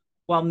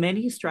 While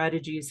many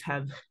strategies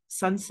have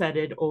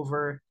sunsetted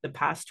over the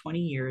past 20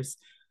 years,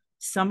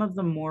 some of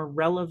the more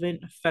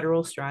relevant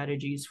federal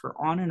strategies for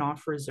on and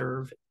off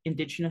reserve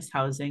Indigenous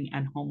housing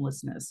and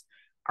homelessness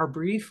are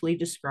briefly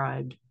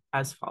described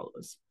as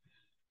follows.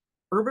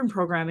 Urban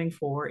Programming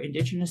for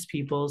Indigenous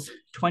Peoples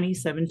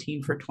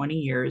 2017 for 20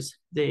 years,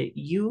 the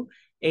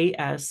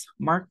UAS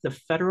marked the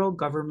federal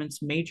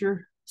government's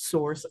major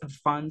source of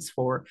funds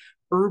for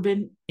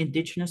urban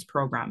Indigenous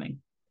programming.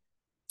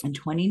 In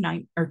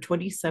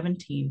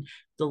 2017,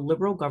 the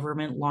Liberal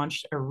government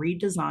launched a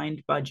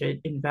redesigned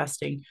budget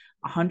investing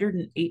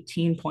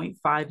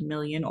 $118.5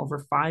 million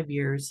over 5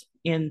 years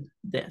in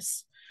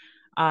this.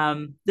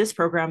 This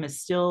program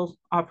is still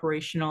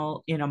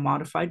operational in a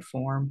modified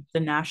form. The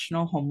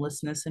National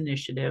Homelessness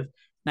Initiative,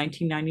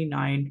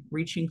 1999,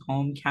 Reaching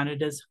Home,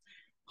 Canada's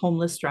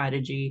Homeless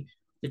Strategy,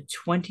 the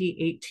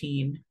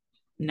 2018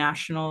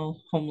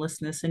 National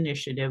Homelessness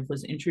Initiative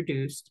was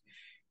introduced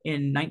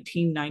in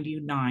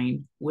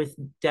 1999 with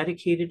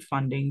dedicated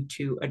funding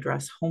to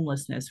address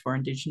homelessness for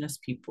Indigenous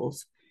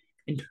peoples.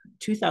 In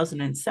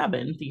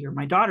 2007, the year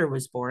my daughter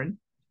was born,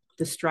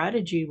 the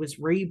strategy was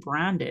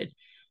rebranded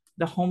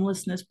the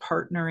Homelessness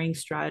Partnering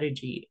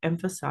Strategy,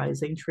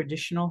 emphasizing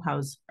transitional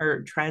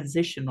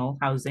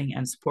housing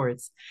and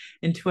supports.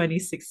 In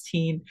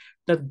 2016,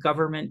 the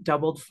government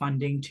doubled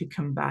funding to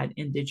combat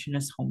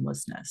Indigenous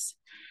homelessness.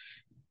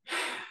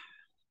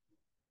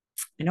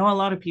 I know a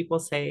lot of people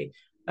say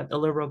that the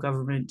Liberal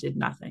government did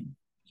nothing,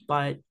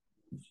 but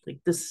like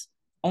this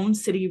own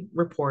city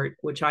report,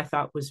 which I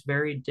thought was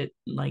very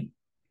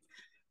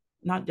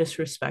not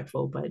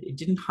disrespectful, but it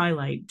didn't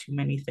highlight too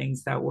many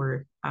things that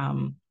were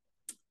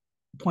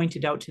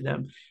pointed out to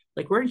them.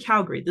 Like, we're in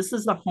Calgary. This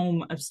is the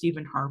home of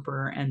Stephen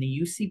Harper and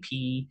the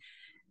UCP,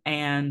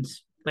 and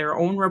their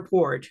own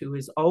report, who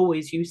is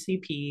always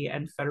UCP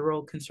and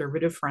federal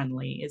conservative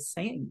friendly, is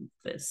saying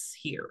this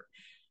here,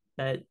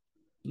 that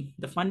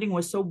the funding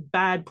was so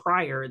bad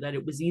prior that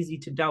it was easy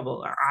to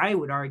double. Or I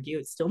would argue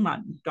it's still not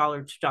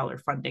dollar to dollar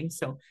funding.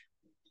 So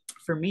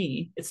for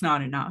me, it's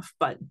not enough.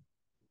 But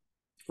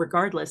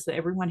regardless,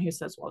 everyone who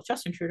says, well,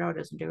 Justin Trudeau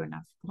doesn't do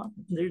enough, well,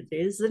 there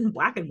is in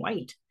black and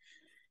white.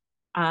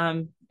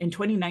 In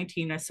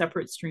 2019, a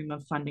separate stream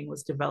of funding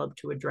was developed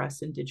to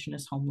address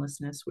Indigenous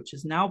homelessness, which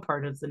is now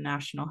part of the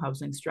National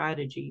Housing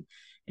Strategy.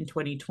 In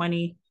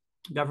 2020,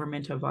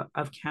 Government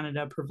of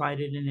Canada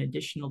provided an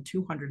additional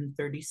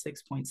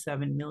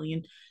 $236.7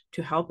 million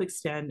to help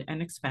extend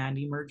and expand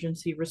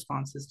emergency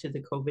responses to the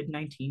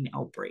COVID-19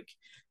 outbreak.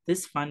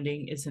 This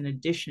funding is in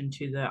addition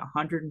to the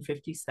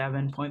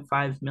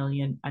 $157.5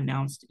 million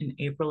announced in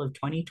April of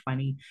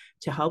 2020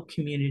 to help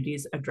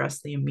communities address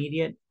the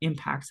immediate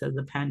impacts of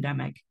the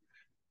pandemic.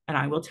 And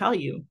I will tell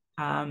you,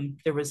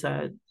 there was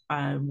a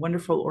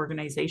wonderful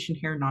organization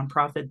here,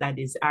 nonprofit, that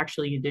is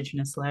actually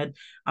Indigenous led.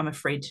 I'm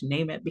afraid to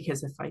name it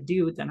because if I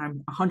do, then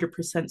I'm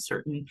 100%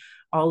 certain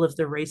all of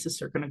the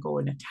racists are going to go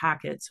and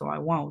attack it. So I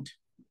won't.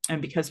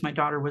 And because my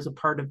daughter was a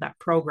part of that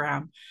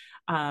program,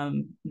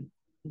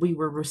 we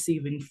were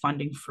receiving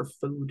funding for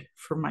food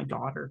for my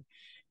daughter.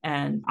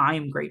 And I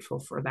am grateful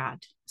for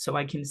that. So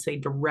I can say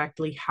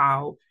directly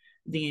how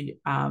the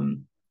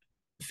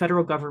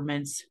federal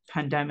government's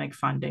pandemic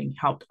funding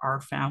helped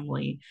our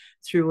family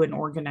through an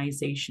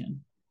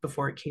organization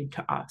before it came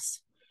to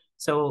us.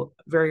 So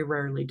very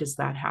rarely does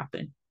that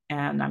happen.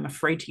 And I'm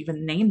afraid to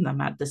even name them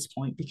at this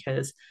point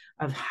because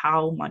of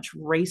how much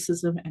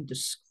racism and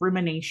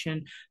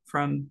discrimination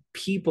from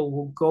people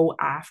will go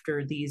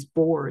after these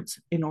boards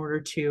in order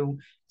to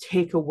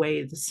take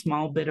away the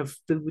small bit of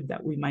food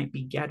that we might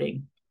be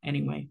getting.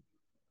 Anyway.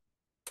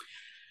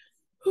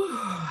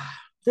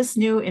 This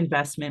new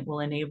investment will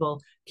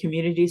enable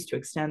communities to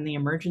extend the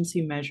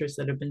emergency measures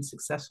that have been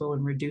successful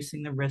in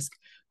reducing the risk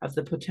of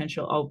the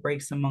potential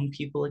outbreaks among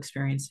people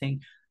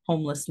experiencing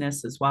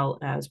homelessness, as well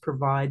as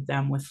provide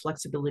them with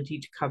flexibility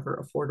to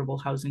cover affordable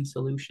housing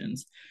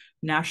solutions.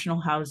 National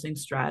Housing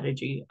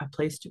Strategy, A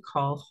Place to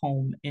Call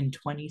Home in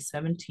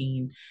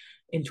 2017.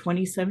 In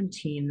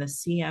 2017, the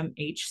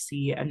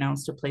CMHC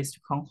announced A Place to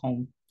Call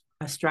Home.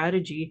 A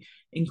strategy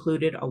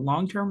included a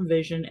long-term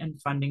vision and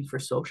funding for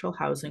social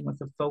housing with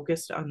a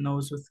focus on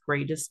those with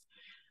greatest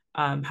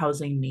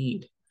housing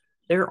need.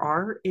 There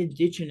are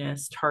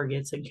Indigenous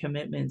targets and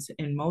commitments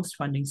in most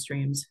funding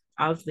streams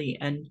of the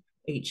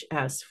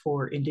NHS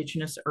for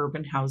Indigenous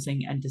urban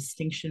housing and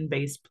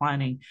distinction-based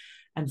planning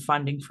and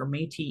funding for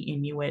Métis,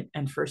 Inuit,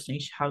 and First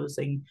Nation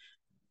housing,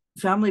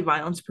 family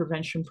violence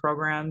prevention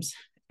programs,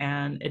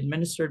 and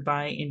administered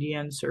by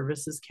Indian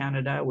Services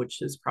Canada,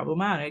 which is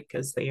problematic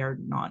because they are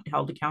not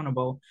held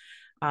accountable.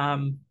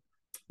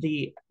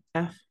 The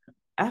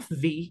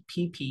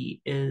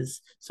FVPP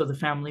is, so the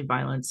Family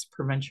Violence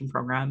Prevention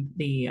Program,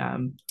 the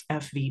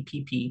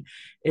FVPP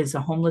is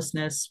a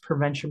homelessness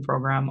prevention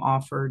program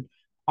offered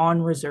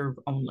on reserve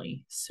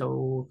only.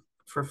 So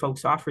for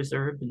folks off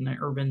reserve in the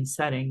urban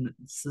setting,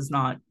 this is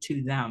not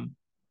to them.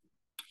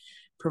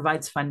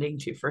 Provides funding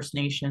to First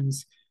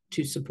Nations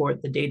to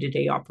support the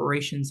day-to-day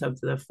operations of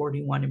the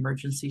 41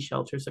 emergency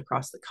shelters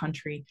across the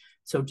country.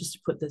 So just to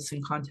put this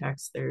in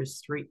context,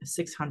 there's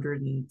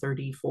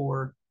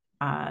 634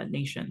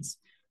 nations.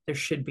 There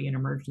should be an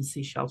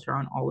emergency shelter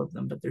on all of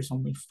them, but there's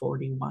only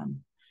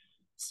 41.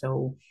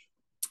 So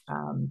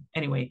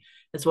anyway,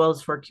 as well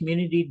as for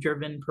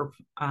community-driven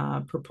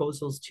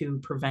proposals to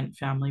prevent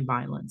family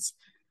violence.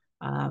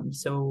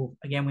 So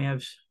again, we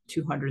have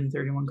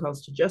 231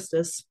 calls to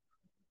justice,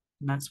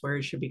 and that's where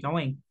it should be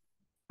going.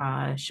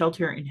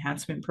 Shelter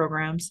enhancement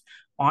programs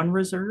on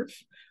reserve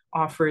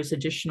offers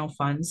additional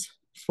funds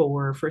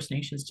for First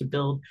Nations to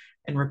build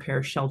and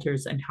repair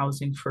shelters and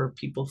housing for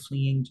people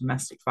fleeing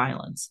domestic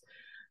violence.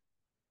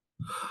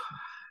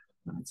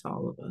 That's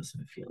all of us,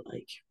 I feel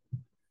like.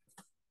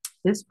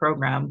 This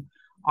program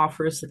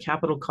offers the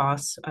capital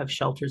costs of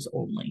shelters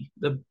only.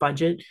 The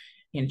budget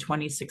in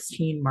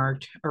 2016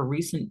 marked a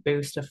recent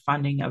boost of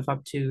funding of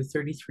up to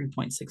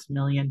 33.6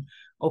 million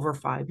over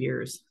 5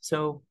 years.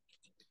 So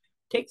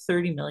take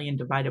 30 million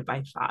divided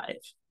by 5.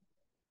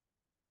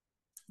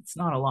 It's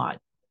not a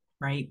lot,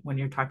 right? When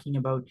you're talking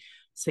about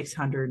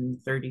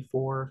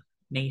 634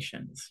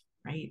 nations,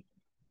 right?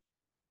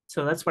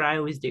 So that's what I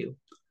always do.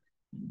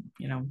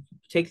 You know,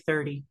 take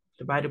 30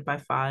 divided by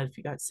 5,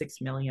 you got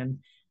 6 million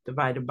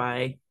divided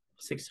by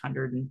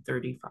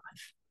 635.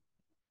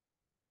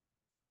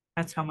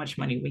 That's how much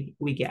money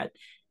we get.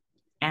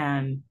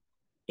 And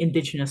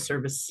Indigenous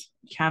Service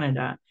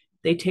Canada,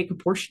 they take a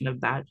portion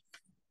of that.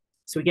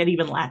 So we get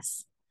even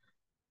less.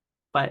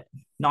 But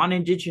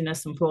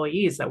non-Indigenous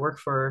employees that work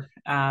for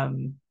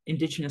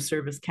Indigenous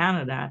Service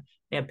Canada,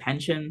 they have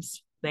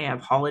pensions, they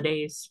have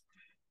holidays,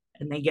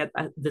 and they get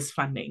this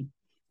funding.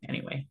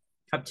 Anyway,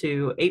 up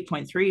to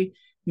 8.3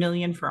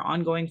 million for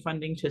ongoing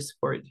funding to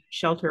support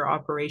shelter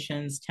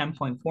operations,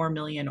 10.4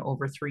 million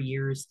over 3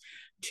 years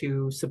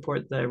to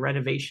support the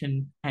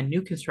renovation and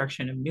new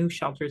construction of new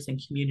shelters and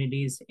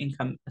communities.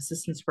 Income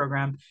assistance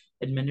program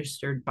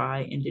administered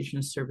by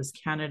Indigenous Service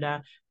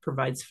Canada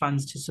provides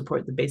funds to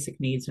support the basic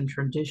needs and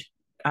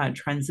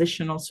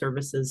transitional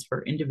services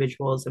for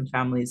individuals and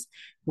families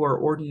who are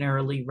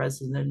ordinarily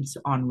residents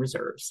on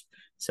reserves.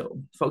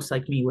 So folks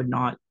like me would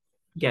not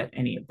get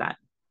any of that.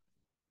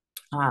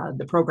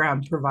 The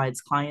program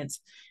provides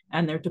clients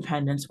and their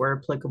dependents, where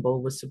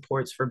applicable, with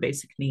supports for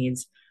basic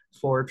needs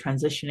for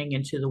transitioning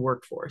into the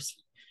workforce.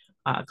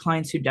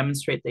 Clients who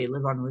demonstrate they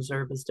live on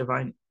reserve as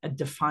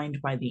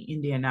defined by the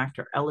Indian Act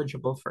are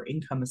eligible for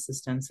income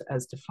assistance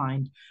as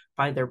defined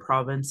by their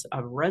province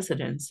of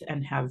residence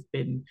and have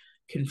been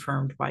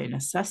confirmed by an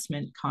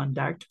assessment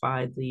conduct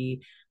by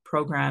the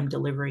program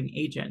delivering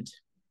agent.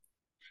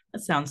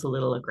 That sounds a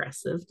little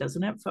aggressive,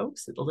 doesn't it,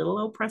 folks? A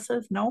little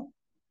oppressive? No?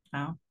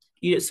 No.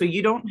 So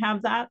you don't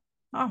have that?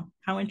 Oh,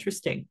 how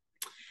interesting.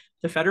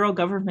 The federal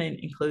government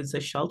includes a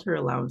shelter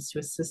allowance to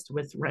assist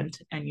with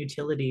rent and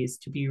utilities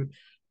to be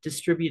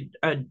dispersed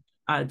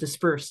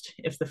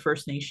if the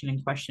First Nation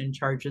in question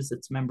charges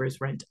its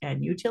members rent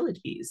and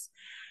utilities.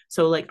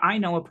 So like, I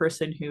know a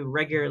person who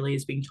regularly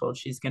is being told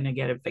she's going to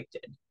get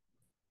evicted.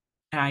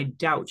 And I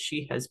doubt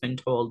she has been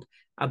told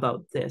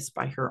about this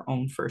by her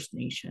own First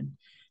Nation.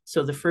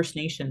 So the First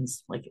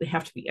Nations, like, they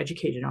have to be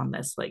educated on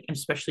this, like,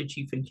 especially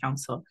chief and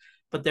council,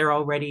 but they're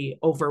already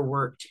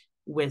overworked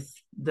with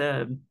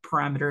the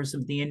parameters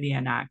of the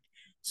Indian Act.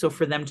 So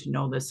for them to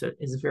know this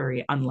is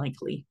very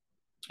unlikely.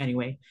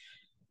 Anyway,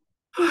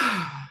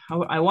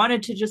 I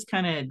wanted to just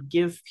kind of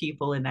give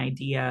people an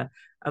idea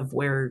of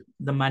where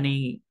the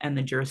money and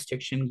the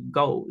jurisdiction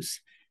goes,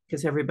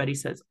 because everybody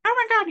says, oh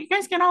my God, you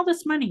guys get all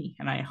this money.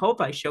 And I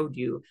hope I showed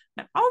you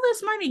that all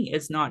this money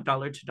is not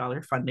dollar to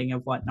dollar funding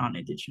of what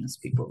non-Indigenous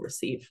people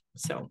receive.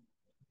 So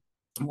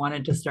I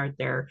wanted to start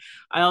there.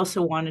 I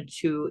also wanted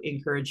to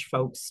encourage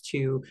folks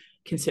to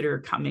consider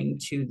coming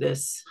to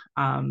this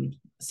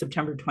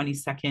September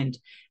 22nd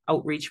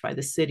outreach by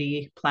the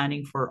city,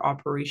 planning for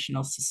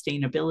operational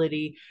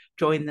sustainability.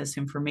 Join this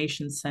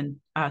information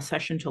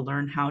session to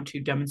learn how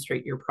to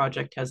demonstrate your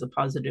project has a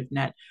positive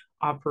net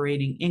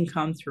operating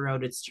income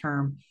throughout its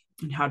term,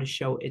 and how to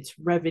show its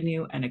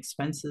revenue and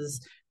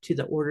expenses to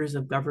the orders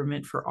of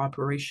government for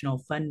operational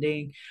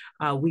funding.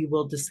 We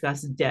will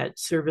discuss debt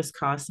service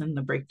costs and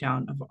the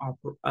breakdown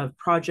of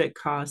project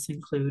costs,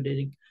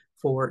 including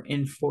for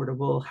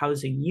affordable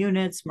housing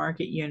units,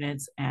 market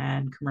units,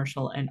 and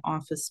commercial and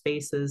office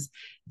spaces.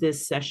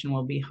 This session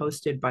will be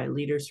hosted by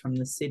leaders from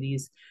the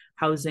city's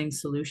Housing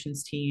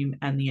Solutions team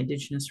and the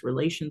Indigenous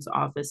Relations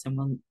Office, and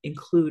will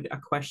include a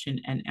question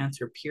and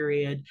answer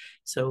period.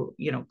 So,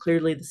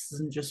 clearly this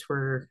isn't just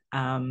for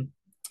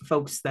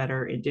folks that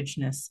are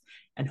Indigenous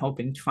and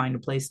hoping to find a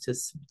place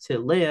to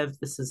live.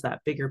 This is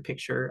that bigger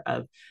picture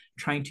of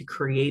trying to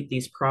create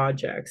these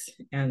projects.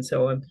 And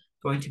so I'm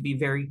going to be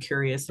very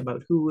curious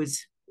about who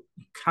is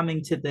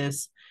coming to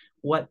this,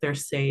 what they're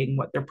saying,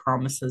 what their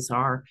promises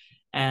are,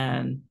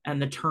 and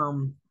the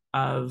term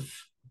of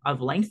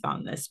length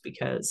on this,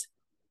 because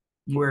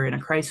we're in a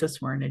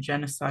crisis, we're in a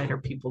genocide, or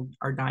people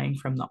are dying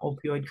from the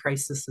opioid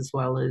crisis, as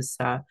well as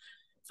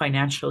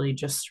financially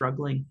just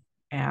struggling.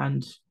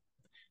 And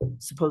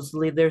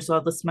supposedly there's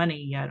all this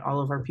money, yet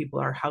all of our people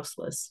are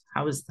houseless.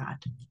 How is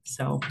that?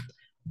 So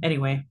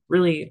anyway,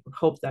 really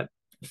hope that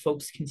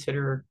folks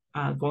consider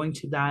going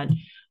to that.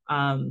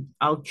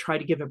 I'll try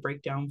to give a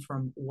breakdown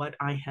from what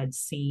I had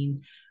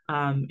seen.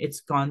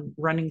 It's gone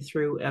running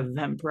through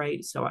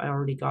Eventbrite, so I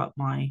already got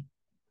my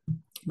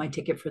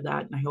ticket for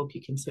that, and I hope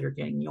you consider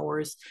getting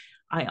yours.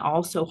 I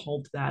also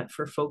hope that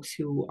for folks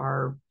who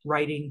are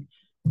writing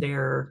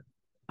their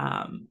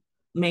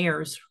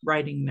mayors,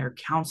 writing their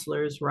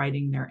councillors,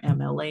 writing their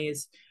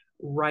MLAs,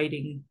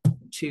 writing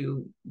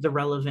to the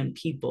relevant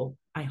people,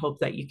 I hope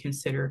that you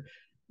consider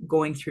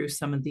going through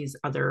some of these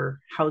other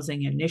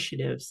housing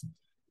initiatives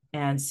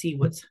and see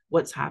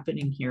what's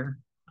happening here.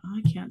 I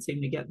can't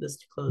seem to get this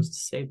to close to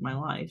save my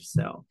life,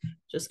 so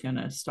just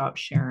gonna stop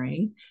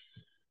sharing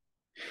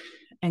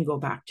and go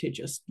back to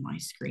just my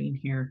screen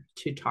here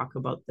to talk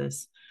about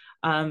this.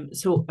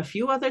 So a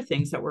few other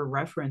things that were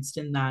referenced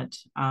in that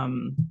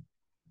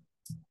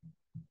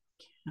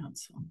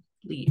cancel,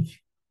 leave.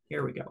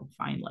 Here we go,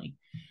 finally.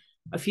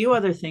 A few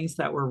other things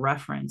that were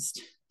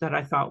referenced that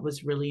I thought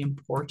was really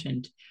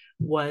important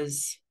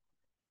was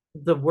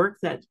the work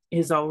that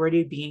is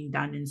already being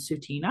done in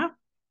Tsuut'ina.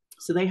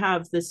 So they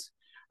have this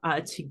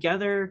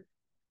together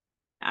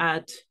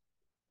at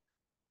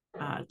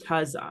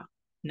Taza.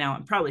 Now,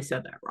 I probably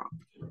said that wrong.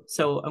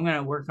 So I'm going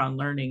to work on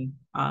learning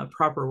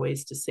proper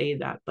ways to say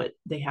that. But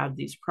they have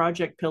these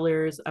project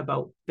pillars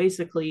about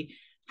basically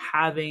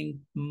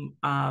having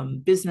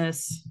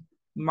business,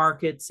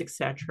 markets,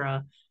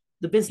 etc.,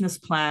 the business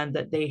plan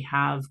that they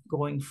have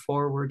going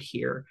forward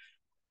here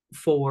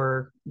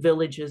for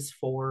villages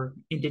for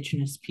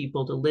Indigenous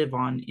people to live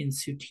on in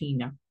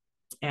Tsuut'ina.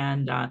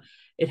 And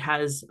it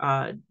has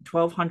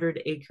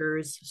 1,200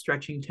 acres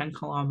stretching 10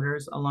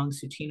 kilometers along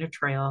Tsuut'ina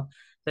Trail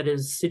that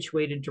is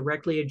situated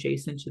directly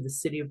adjacent to the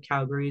city of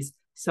Calgary's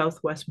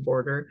southwest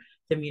border,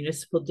 the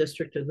municipal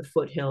district of the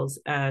Foothills,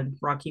 and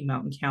Rocky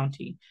Mountain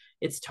County.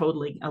 It's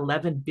totaling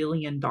 $11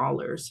 billion.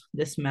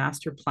 This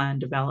master plan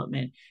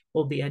development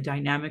will be a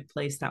dynamic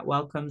place that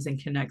welcomes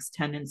and connects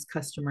tenants,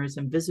 customers,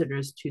 and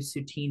visitors to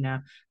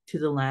Tsuut'ina, to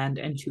the land,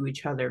 and to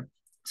each other.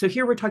 So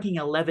here we're talking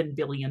 $11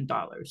 billion.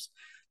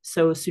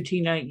 So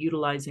Tsuut'ina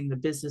utilizing the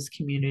business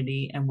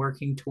community and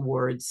working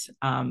towards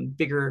a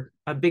bigger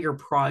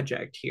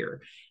project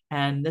here.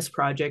 And this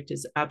project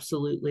is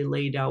absolutely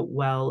laid out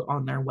well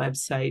on their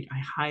website. I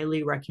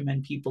highly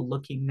recommend people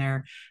looking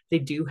there. They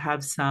do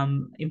have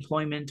some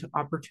employment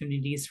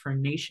opportunities for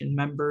nation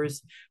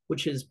members,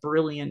 which is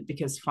brilliant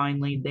because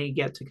finally they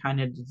get to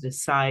kind of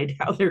decide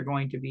how they're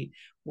going to be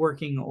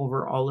working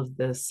over all of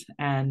this.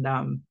 And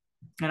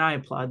I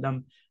applaud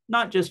them,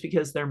 not just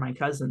because they're my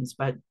cousins,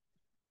 but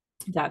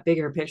that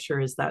bigger picture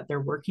is that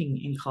they're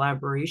working in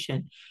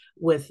collaboration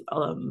with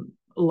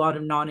a lot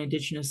of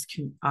non-Indigenous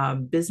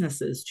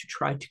businesses to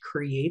try to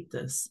create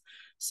this.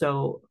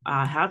 So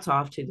hats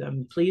off to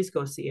them. Please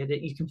go see it.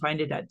 You can find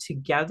it at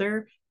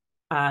Together,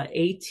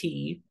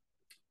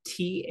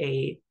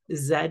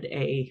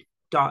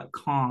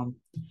 ATTAZA.com.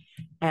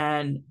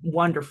 And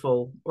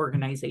wonderful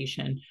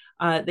organization.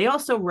 They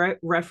also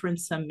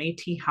reference some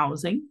Métis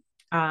housing.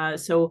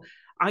 So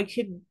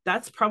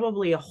that's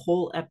probably a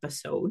whole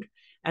episode.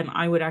 And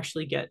I would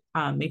actually get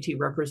Métis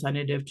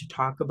representative to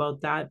talk about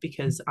that,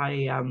 because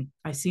I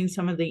seen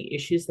some of the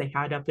issues they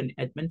had up in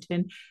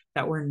Edmonton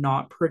that were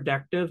not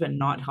productive and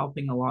not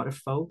helping a lot of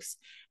folks.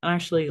 And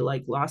actually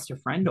lost a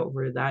friend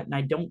over that. And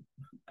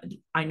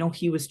I know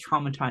he was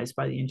traumatized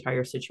by the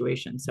entire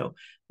situation. So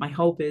my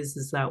hope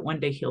is that one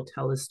day he'll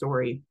tell his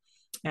story.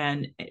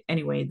 And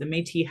anyway, the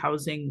Métis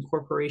Housing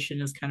Corporation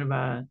is kind of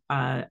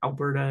a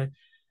Alberta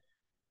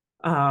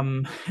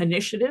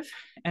initiative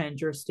and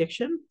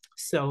jurisdiction.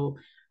 So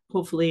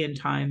hopefully in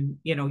time,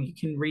 you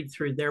can read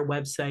through their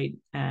website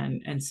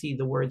and see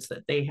the words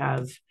that they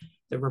have,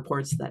 the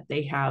reports that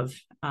they have.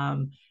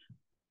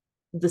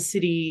 The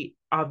city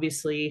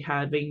obviously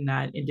having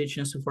that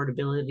Indigenous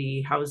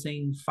affordability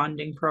housing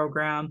funding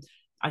program.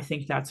 I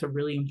think that's a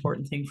really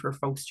important thing for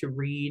folks to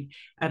read.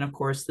 And of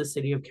course, the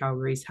City of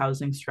Calgary's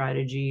housing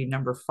strategy,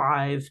 number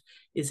 5,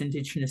 is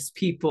Indigenous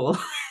people,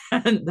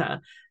 and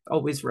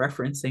always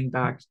referencing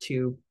back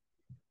to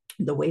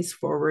the ways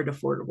forward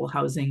affordable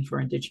housing for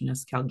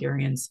Indigenous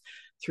Calgarians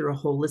through a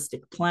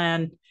holistic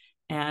plan.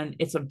 And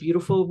it's a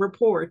beautiful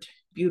report,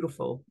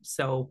 beautiful.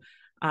 So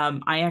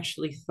I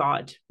actually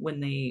thought when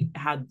they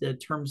had the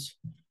terms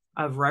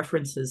of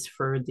references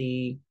for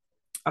the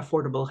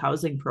affordable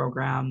housing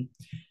program,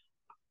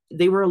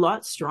 they were a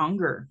lot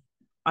stronger.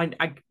 I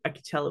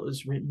could tell it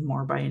was written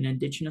more by an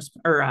Indigenous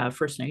or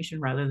First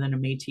Nation rather than a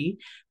Métis,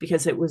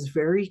 because it was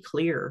very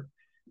clear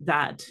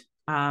that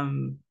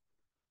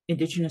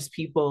Indigenous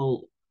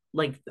people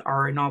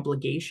are an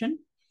obligation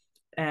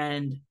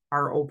and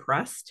are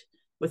oppressed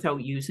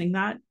without using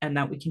that, and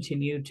that we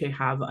continue to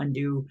have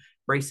undue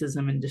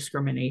racism and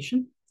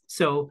discrimination.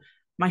 So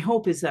my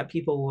hope is that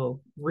people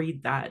will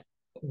read that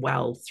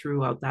well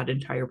throughout that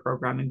entire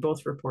programming.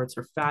 Both reports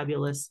are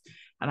fabulous,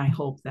 and I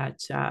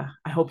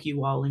hope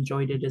you all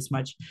enjoyed it as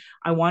much.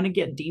 I want to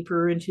get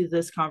deeper into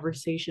this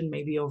conversation.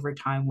 Maybe over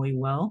time we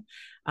will.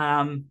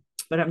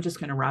 But I'm just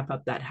going to wrap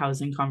up that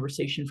housing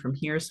conversation from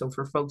here. So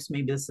for folks,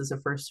 maybe this is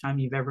the first time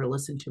you've ever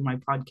listened to my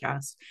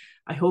podcast,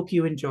 I hope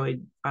you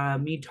enjoyed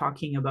me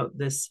talking about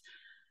this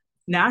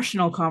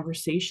national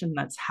conversation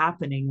that's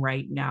happening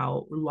right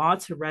now.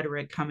 Lots of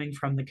rhetoric coming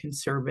from the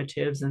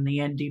Conservatives and the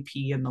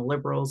NDP and the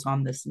Liberals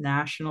on this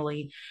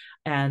nationally.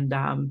 And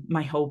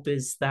my hope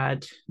is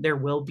that there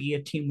will be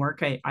a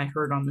teamwork. I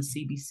heard on the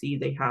CBC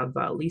they have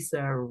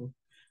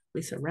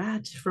Lisa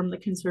Ratt from the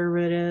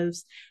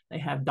Conservatives. They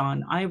have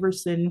Don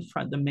Iverson,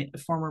 from the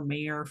former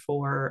mayor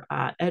for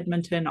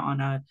Edmonton,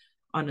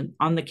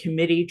 on the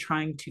committee,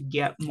 trying to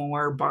get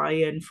more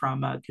buy-in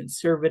from a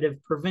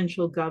Conservative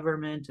provincial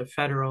government, a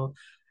federal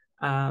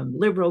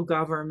Liberal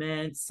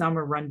government. Some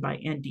are run by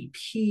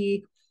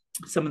NDP.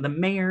 Some of the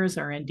mayors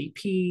are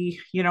NDP.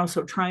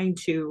 So trying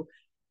to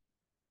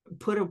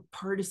put a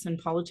partisan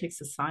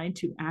politics aside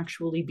to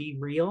actually be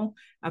real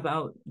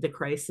about the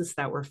crisis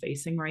that we're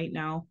facing right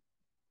now.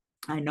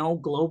 I know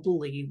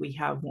globally we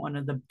have one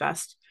of the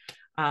best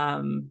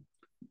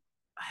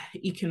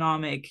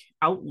economic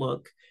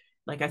outlook.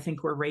 I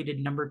think we're rated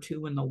number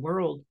 2 in the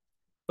world.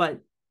 But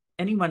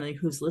anyone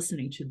who's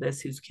listening to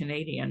this who's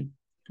Canadian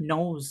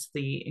knows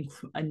the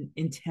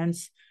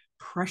intense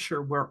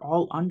pressure we're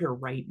all under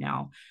right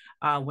now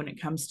when it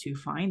comes to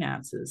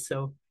finances.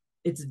 So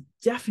it's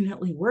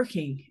definitely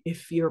working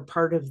if you're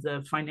part of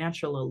the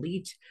financial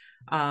elite,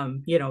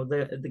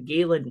 the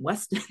Galen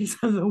Westons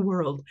of the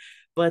world.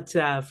 But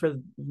for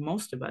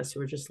most of us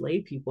who are just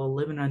lay people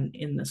living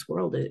in this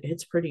world,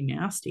 it's pretty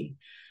nasty.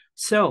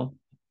 So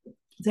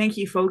thank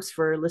you, folks,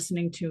 for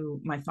listening to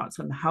my thoughts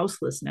on the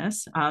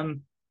houselessness.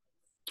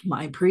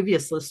 My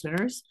previous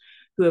listeners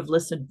who have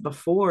listened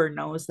before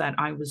knows that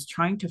I was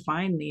trying to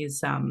find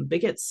these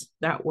bigots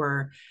that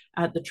were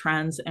at the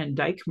Trans and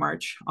Dyke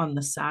March on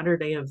the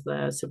Saturday of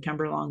the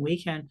September long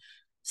weekend.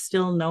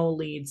 Still no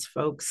leads,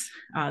 folks.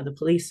 The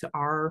police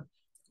are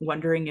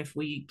wondering if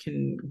we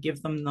can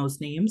give them those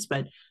names,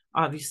 but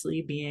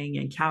obviously being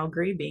in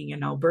Calgary, being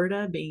in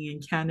Alberta, being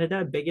in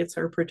Canada, bigots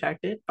are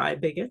protected by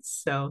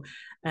bigots. So,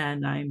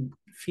 and I'm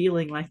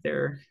feeling like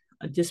they're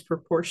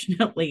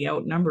disproportionately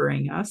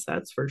outnumbering us,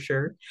 that's for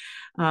sure.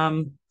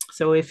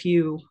 So if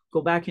you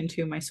go back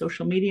into my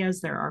social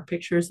medias, there are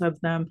pictures of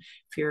them.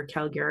 If you're a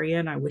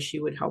Calgarian, I wish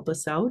you would help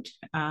us out.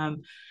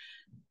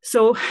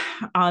 So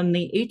on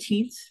the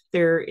 18th,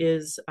 there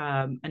is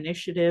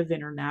initiative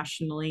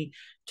internationally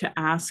to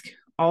ask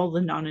all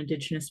the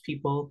non-Indigenous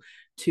people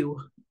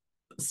to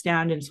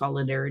stand in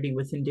solidarity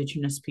with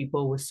Indigenous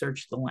people with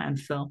Search the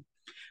Landfill.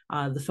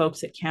 The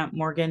folks at Camp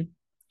Morgan,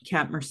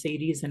 Camp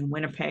Mercedes, and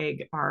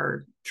Winnipeg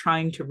are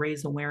trying to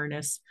raise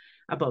awareness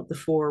about the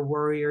 4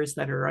 warriors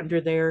that are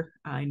under there.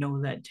 I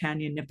know that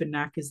Tanya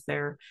Nipinak is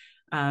there.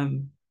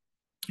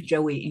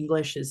 Joey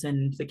English is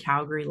in the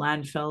Calgary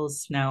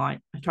landfills. Now, I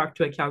talked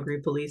to a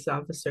Calgary police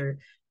officer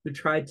who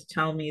tried to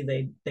tell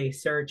me they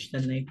searched,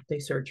 and they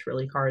searched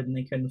really hard and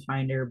they couldn't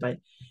find her. But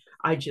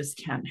I just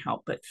can't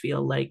help but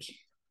feel like,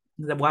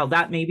 while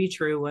that may be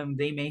true and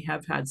they may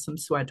have had some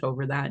sweat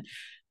over that,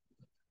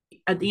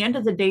 at the end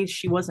of the day,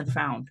 she wasn't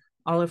found.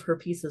 All of her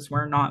pieces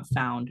were not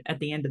found. At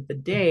the end of the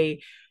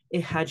day,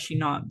 had she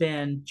not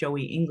been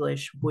Joey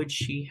English, would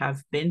she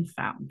have been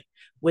found?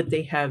 Would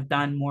they have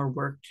done more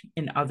work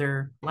in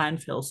other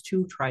landfills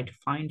to try to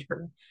find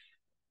her?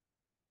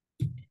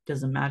 It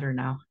doesn't matter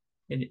now.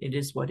 It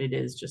is what it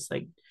is, just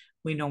like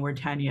we know where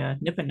Tanya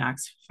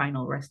Nipinak's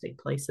final resting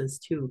place is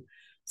too.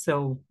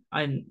 So,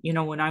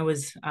 when I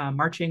was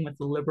marching with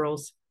the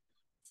Liberals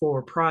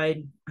for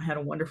Pride, I had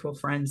a wonderful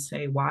friend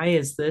say, why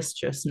is this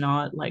just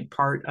not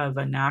part of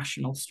a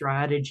national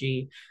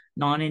strategy,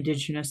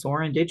 non-Indigenous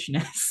or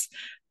Indigenous,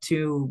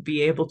 to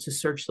be able to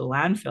search the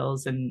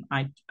landfills. And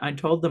I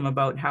told them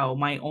about how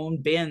my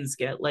own bins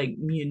get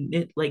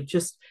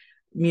just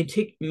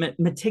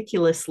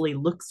meticulously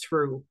looked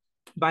through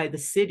by the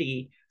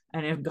city.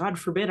 And if God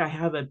forbid I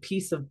have a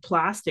piece of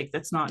plastic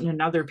that's not in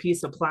another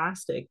piece of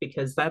plastic,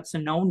 because that's a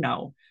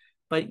no.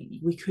 But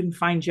we couldn't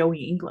find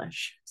Joey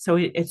English. So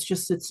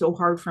it's so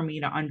hard for me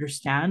to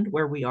understand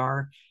where we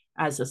are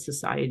as a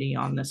society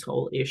on this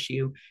whole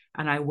issue.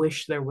 And I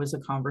wish there was a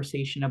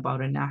conversation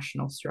about a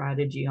national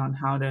strategy on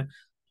how to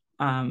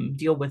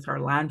deal with our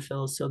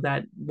landfills, so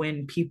that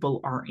when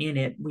people are in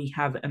it, we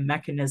have a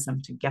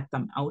mechanism to get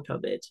them out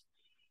of it.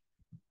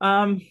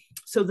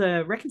 So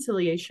the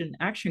Reconciliation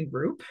Action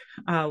Group,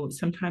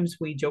 sometimes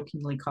we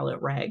jokingly call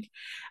it RAG.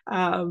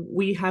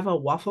 We have a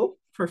waffle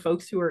for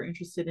folks who are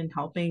interested in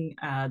helping.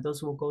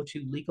 Those will go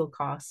to legal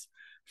costs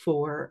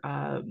for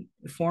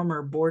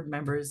former board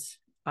members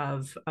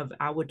of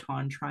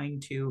Awaton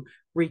trying to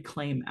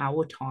reclaim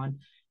Awaton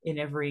in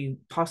every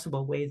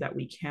possible way that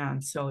we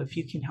can. So if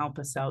you can help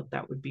us out,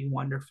 that would be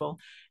wonderful.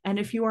 And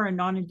if you are a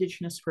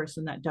non-Indigenous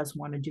person that does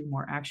want to do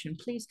more action,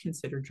 please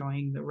consider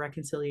joining the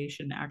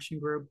Reconciliation Action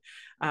Group.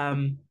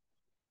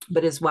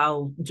 But as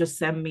well, just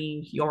send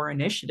me your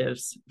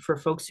initiatives. For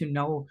folks who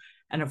know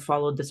and have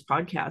followed this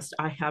podcast,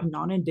 I have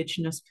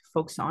non-Indigenous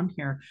folks on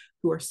here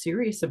who are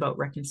serious about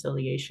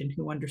reconciliation,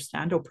 who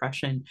understand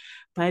oppression.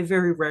 But I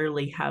very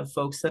rarely have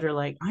folks that are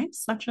like, I'm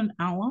such an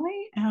ally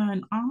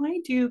and I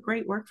do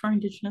great work for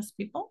Indigenous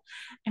people,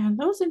 and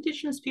those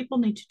Indigenous people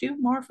need to do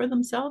more for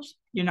themselves.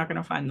 You're not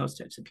going to find those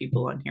types of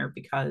people on here,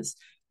 because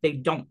they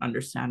don't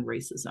understand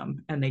racism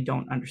and they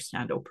don't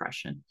understand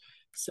oppression.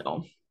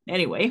 So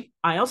anyway,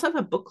 I also have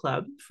a book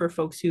club for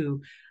folks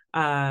who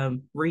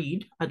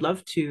read. I'd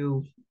love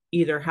to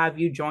either have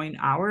you join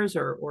ours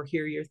or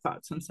hear your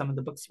thoughts on some of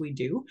the books we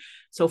do.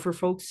 So for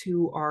folks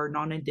who are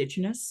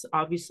non-Indigenous,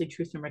 obviously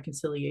Truth and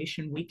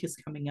Reconciliation Week is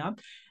coming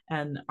up,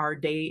 and our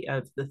day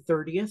of the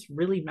 30th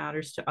really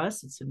matters to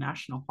us. It's a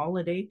national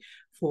holiday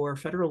for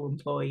federal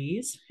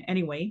employees.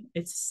 Anyway,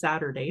 it's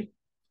Saturday,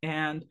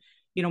 and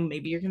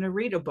maybe you're going to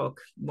read a book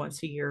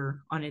once a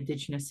year on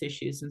Indigenous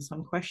issues, and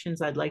some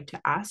questions I'd like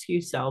to ask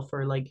yourself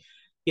are like,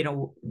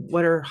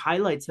 what are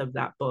highlights of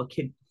that book?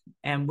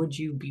 And would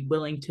you be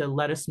willing to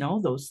let us know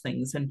those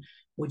things? And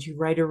would you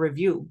write a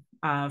review?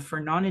 For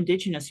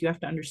non-Indigenous, you have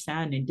to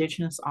understand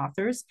Indigenous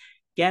authors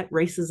get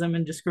racism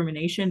and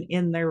discrimination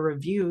in their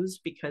reviews,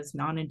 because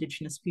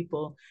non-Indigenous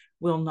people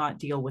will not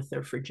deal with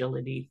their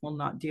fragility, will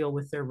not deal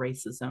with their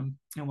racism,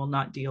 and will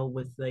not deal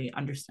with the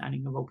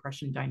understanding of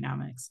oppression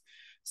dynamics.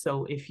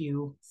 So if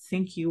you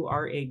think you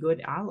are a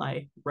good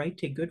ally, write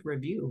a good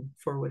review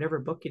for whatever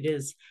book it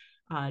is.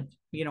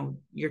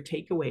 Your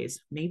takeaways.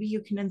 Maybe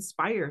you can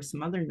inspire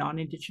some other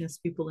non-Indigenous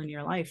people in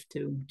your life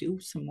to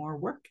do some more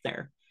work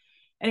there.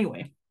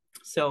 Anyway,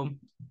 so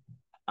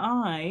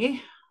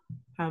I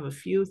have a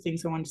few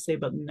things I want to say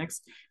about the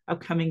next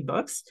upcoming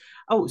books.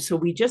 Oh, so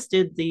we just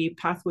did the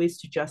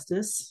Pathways to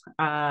Justice.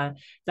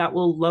 That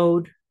will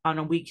load on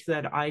a week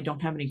that I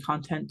don't have any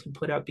content to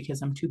put out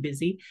because I'm too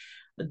busy.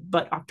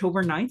 But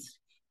October 9th,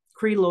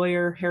 Cree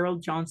lawyer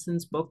Harold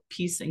Johnson's book,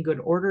 Peace and Good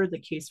Order, The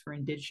Case for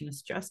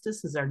Indigenous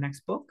Justice, is our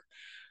next book.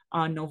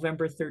 On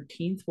November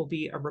 13th will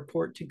be a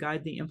report to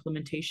guide the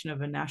implementation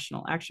of a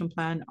national action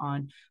plan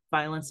on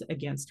violence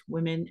against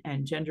women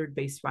and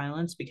gender-based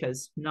violence,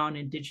 because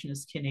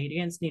non-Indigenous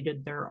Canadians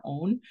needed their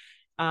own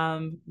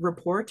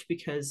report,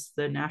 because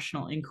the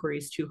national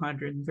inquiry's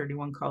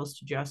 231 calls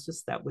to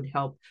justice that would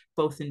help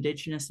both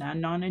Indigenous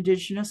and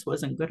non-Indigenous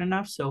wasn't good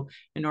enough. So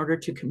in order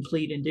to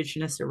complete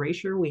Indigenous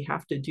erasure, we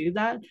have to do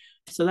that.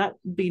 So that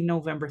would be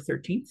November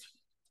 13th.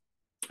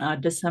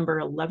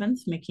 December 11th,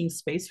 Making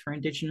Space for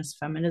Indigenous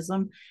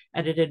Feminism,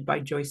 edited by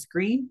Joyce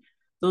Green.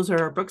 Those are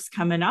our books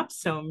coming up,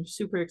 so I'm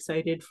super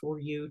excited for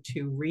you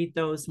to read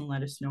those and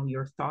let us know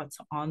your thoughts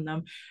on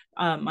them.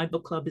 My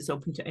book club is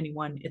open to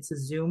anyone. It's a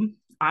Zoom.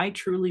 I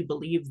truly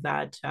believe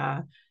that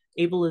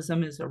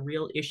ableism is a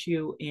real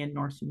issue in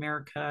North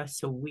America,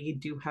 so we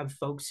do have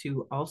folks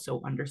who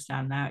also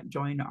understand that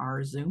join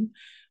our Zoom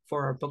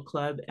for our book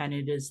club, and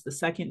it is the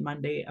second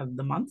Monday of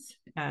the month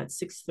at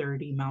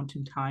 6:30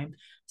 Mountain Time.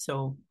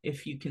 So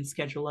if you can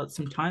schedule out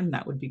some time,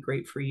 that would be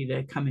great for you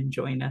to come and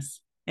join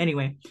us.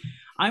 Anyway,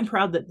 I'm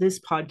proud that this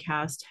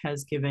podcast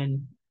has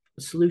given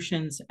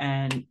solutions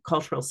and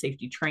cultural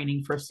safety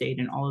training, first aid,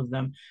 and all of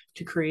them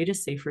to create a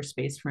safer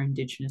space for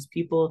Indigenous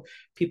people,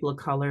 people of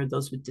color,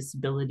 those with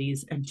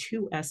disabilities, and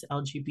 2S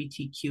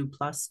LGBTQ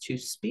plus to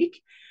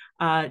speak.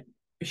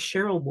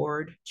 Cheryl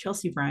Ward,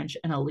 Chelsea Branch,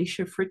 and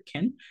Alicia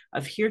Fritkin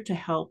of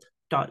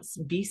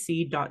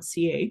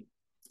heretohelp.bc.ca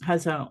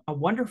has a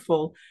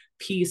wonderful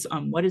piece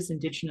on what is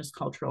Indigenous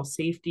cultural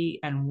safety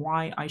and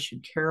why I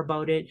should care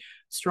about it.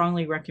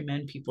 Strongly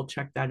recommend people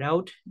check that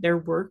out. Their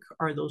work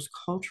are those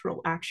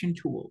cultural action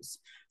tools.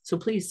 So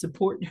please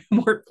support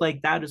work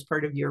like that as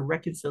part of your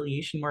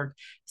reconciliation work,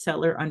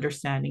 settler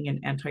understanding,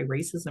 and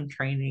anti-racism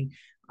training.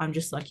 I'm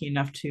just lucky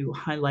enough to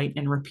highlight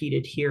and repeat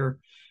it here.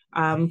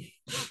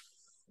 If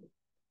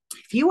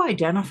you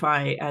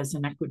identify as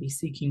an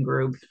equity-seeking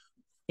group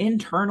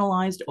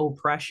Internalized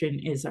oppression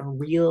is a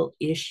real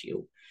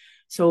issue.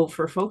 So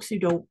for folks who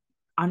don't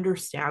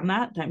understand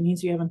that, that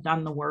means you haven't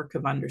done the work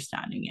of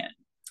understanding it.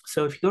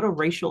 So if you go to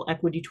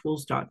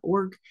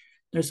racialequitytools.org,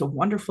 there's a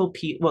wonderful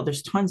well,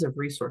 there's tons of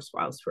resource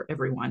files for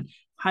everyone.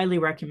 Highly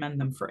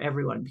recommend them for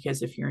everyone,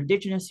 because if you're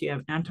Indigenous, you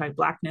have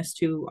anti-Blackness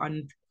to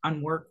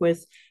unwork with.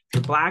 If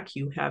you're Black,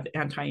 you have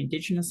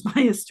anti-Indigenous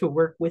bias to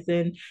work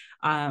within,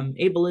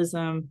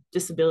 ableism,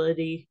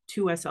 disability,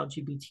 2S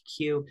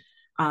LGBTQ.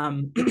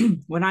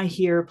 When I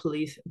hear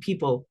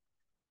people,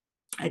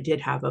 I did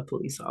have a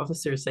police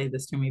officer say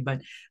this to me,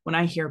 but when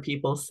I hear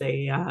people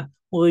say,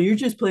 well, you're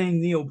just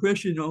playing the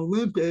oppression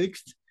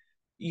Olympics,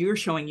 you're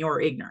showing your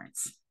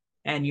ignorance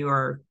and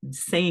you're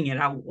saying it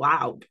out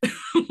loud.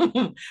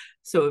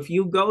 So if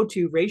you go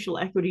to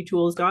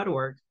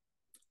racialequitytools.org,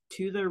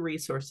 to the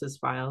resources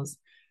files,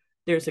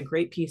 there's a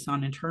great piece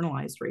on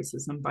internalized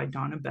racism by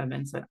Donna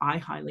Bevins that I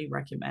highly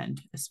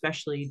recommend,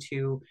 especially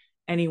to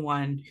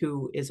anyone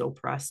who is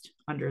oppressed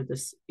under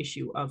this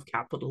issue of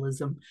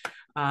capitalism,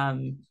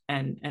 and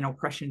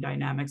oppression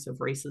dynamics of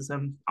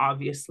racism.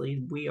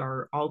 Obviously, we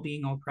are all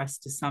being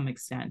oppressed to some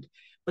extent,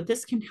 but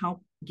this can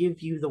help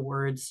give you the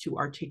words to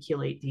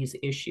articulate these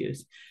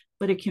issues.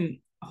 But it can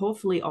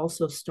hopefully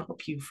also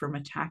stop you from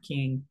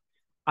attacking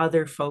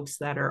other folks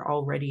that are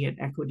already in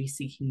equity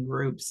seeking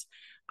groups.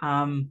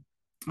 I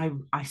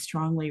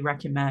strongly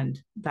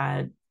recommend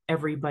that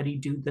everybody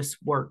do this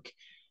work,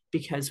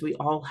 because we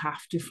all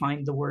have to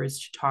find the words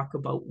to talk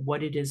about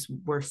what it is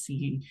we're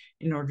seeing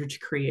in order to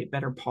create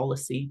better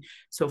policy.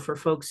 So for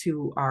folks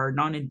who are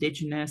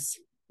non-Indigenous,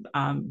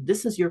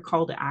 this is your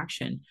call to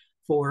action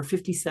for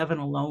 57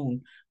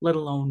 alone, let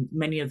alone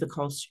many of the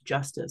calls to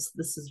justice.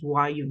 This is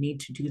why you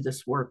need to do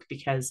this work,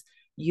 because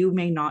you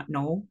may not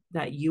know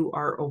that you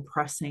are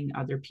oppressing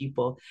other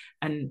people.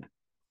 And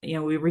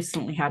we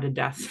recently had a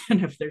death,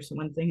 and if there's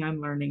one thing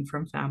I'm learning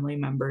from family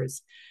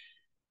members,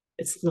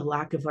 it's the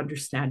lack of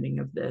understanding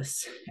of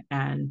this.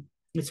 And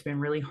it's been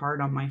really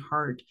hard on my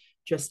heart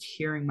just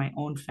hearing my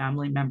own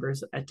family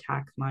members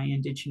attack my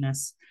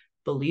Indigenous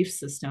belief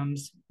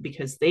systems,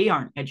 because they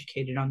aren't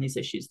educated on these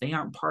issues. They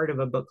aren't part of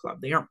a book club.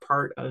 They aren't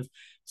part of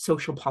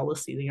social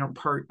policy. They aren't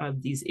part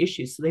of these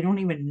issues. So they don't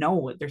even know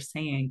what they're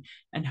saying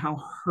and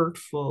how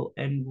hurtful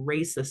and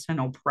racist and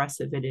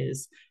oppressive it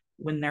is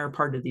when they're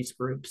part of these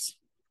groups.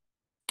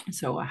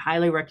 So I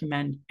highly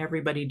recommend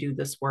everybody do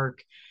this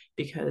work,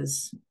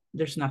 because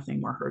there's nothing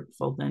more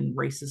hurtful than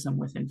racism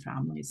within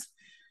families.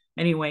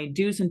 Anyway,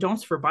 do's and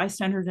don'ts for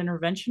bystander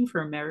intervention for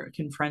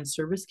American Friends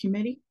Service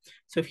Committee.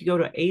 So if you go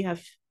to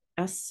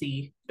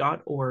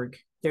afsc.org,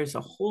 there's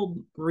a whole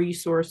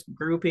resource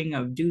grouping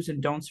of do's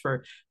and don'ts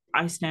for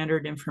bystander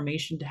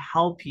information to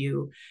help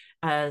you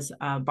as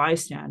a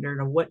bystander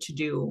to what to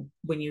do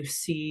when you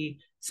see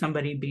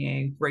somebody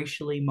being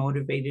racially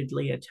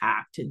motivatedly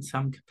attacked in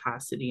some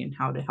capacity, and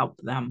how to help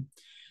them.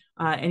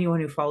 Anyone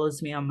who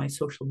follows me on my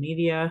social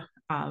media,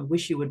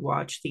 wish you would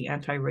watch the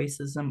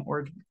anti-racism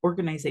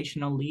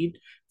organizational lead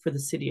for the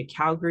city of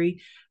Calgary.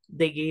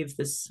 They gave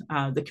this,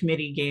 the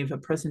committee gave a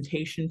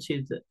presentation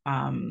to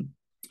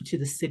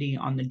the city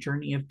on the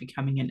journey of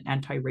becoming an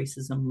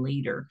anti-racism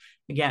leader.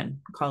 Again,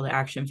 call to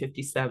action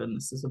 57.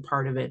 This is a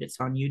part of it. It's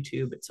on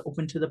YouTube. It's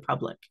open to the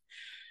public.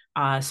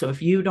 So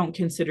if you don't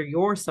consider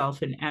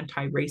yourself an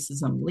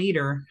anti-racism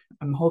leader,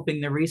 I'm hoping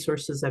the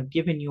resources I've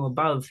given you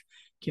above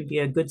can be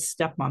a good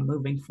step on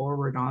moving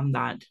forward on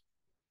that.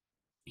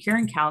 Here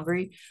in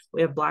Calgary,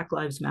 we have Black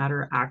Lives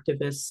Matter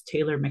activists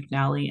Taylor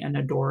McNally and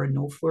Adora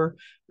Nofur.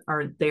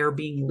 They are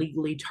being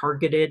legally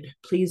targeted.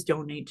 Please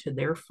donate to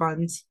their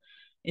funds.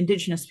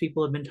 Indigenous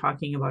people have been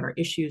talking about our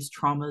issues,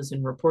 traumas,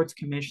 and reports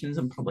commissions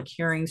and public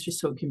hearings,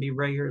 just so it can be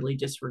regularly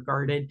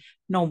disregarded.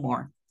 No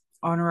more.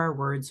 Honor our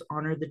words,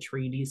 honor the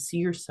treaties, see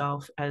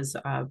yourself as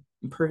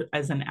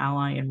an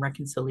ally in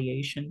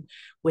reconciliation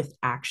with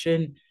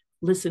action.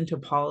 Listen to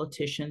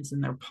politicians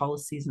and their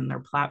policies and their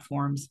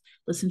platforms.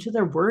 Listen to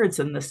their words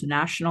in this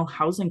national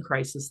housing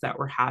crisis that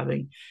we're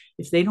having.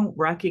 If they don't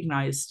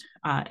recognize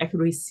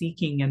equity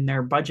seeking in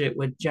their budget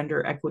with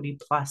Gender Equity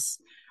Plus,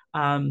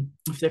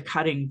 if they're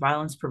cutting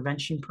violence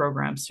prevention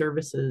programs,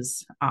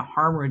 services,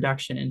 harm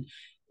reduction,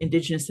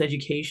 Indigenous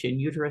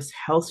education, uterus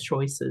health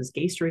choices,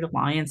 gay straight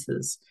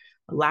alliances,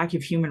 a lack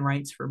of human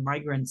rights for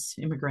migrants,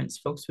 immigrants,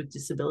 folks with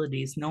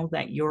disabilities, know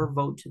that your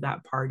vote to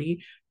that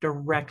party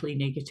directly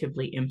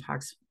negatively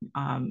impacts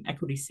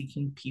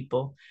equity-seeking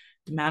people.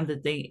 Demand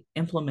that they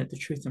implement the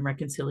Truth and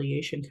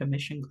Reconciliation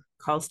Commission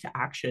calls to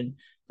action,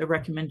 the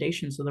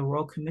recommendations of the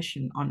Royal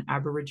Commission on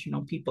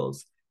Aboriginal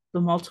Peoples,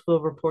 the multiple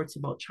reports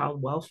about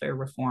child welfare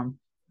reform,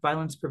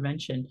 violence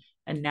prevention,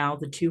 and now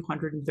the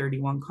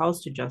 231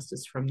 calls to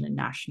justice from the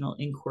National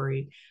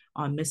Inquiry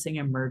on Missing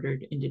and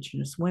Murdered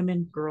Indigenous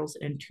Women, Girls,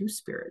 and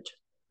Two-Spirit.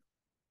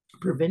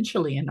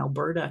 Provincially in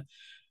Alberta,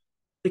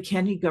 the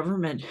Kennedy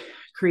government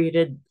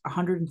created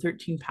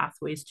 113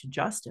 pathways to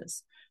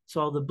justice.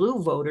 So all the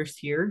blue voters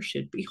here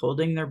should be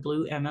holding their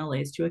blue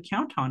MLAs to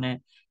account on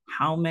it.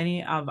 How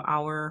many of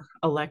our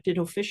elected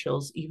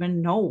officials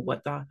even know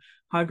what the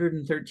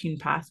 113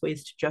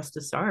 pathways to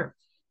justice are?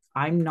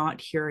 I'm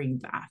not hearing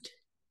that.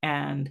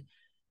 And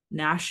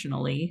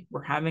nationally,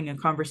 we're having a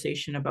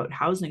conversation about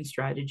housing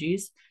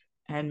strategies.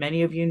 And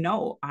many of you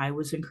know, I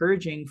was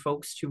encouraging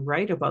folks to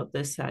write about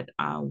this at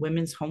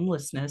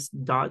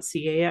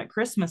womenshomelessness.ca at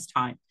Christmas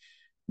time.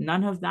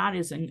 None of that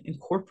is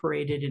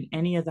incorporated in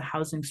any of the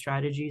housing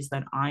strategies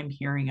that I'm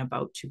hearing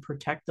about to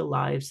protect the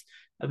lives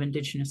of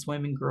Indigenous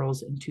women,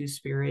 girls, and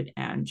Two-Spirit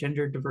and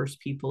gender diverse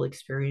people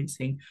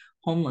experiencing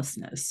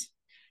homelessness.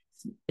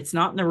 It's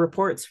not in the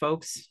reports,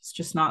 folks. It's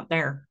just not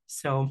there.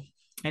 So,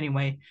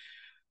 anyway,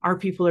 our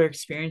people are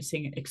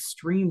experiencing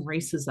extreme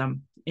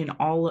racism in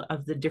all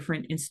of the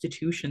different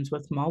institutions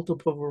with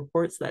multiple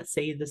reports that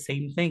say the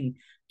same thing.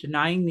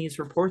 Denying these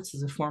reports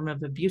is a form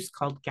of abuse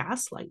called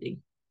gaslighting.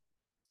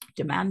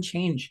 Demand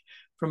change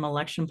from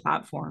election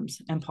platforms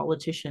and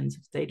politicians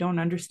if they don't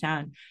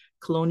understand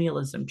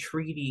colonialism,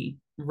 treaty,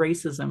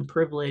 racism,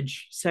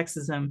 privilege,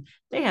 sexism.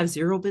 They have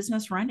zero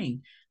business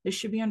running. This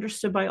should be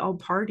understood by all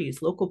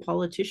parties, local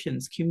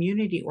politicians,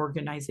 community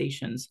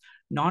organizations,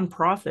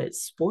 nonprofits,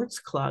 sports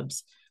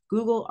clubs.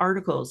 Google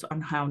articles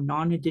on how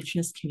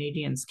non-Indigenous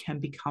Canadians can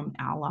become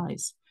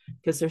allies,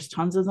 because there's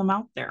tons of them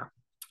out there.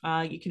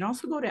 You can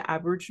also go to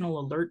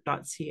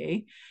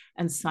aboriginalalert.ca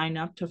and sign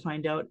up to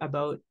find out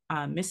about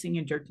missing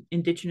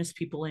Indigenous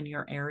people in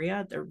your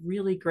area. They're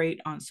really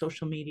great on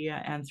social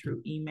media and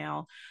through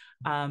email.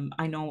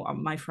 I know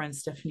my friend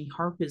Stephanie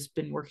Harp has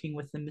been working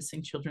with the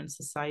Missing Children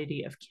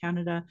Society of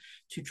Canada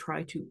to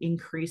try to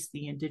increase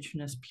the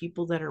Indigenous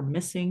people that are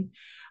missing.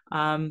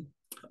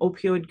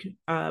 Opioid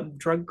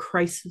drug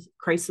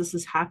crisis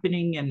is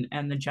happening,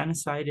 and the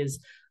genocide is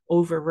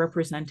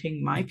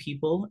overrepresenting my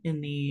people in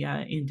the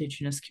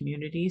Indigenous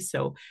community.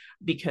 So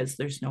because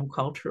there's no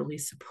culturally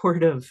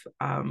supportive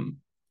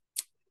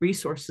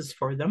resources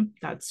for them,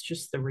 that's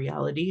just the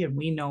reality. And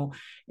we know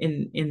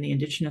in the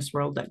Indigenous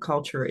world that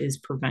culture is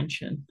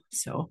prevention.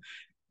 So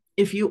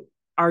if you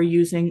are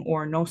using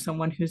or know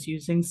someone who's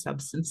using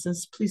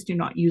substances, please do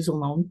not use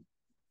alone.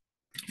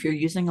 If you're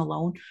using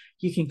alone,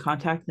 you can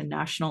contact the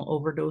National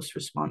Overdose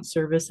Response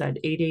Service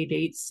at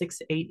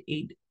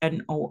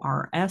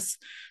 888-688-NORS.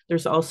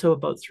 There's also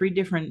about 3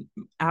 different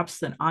apps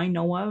that I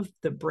know of,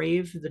 the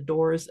Brave, the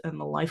Doors, and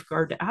the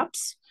Lifeguard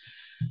apps.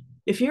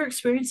 If you're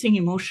experiencing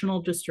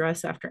emotional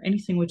distress after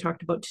anything we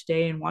talked about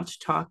today and want to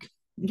talk,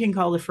 you can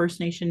call the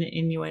First Nation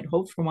Inuit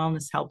Hope for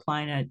Wellness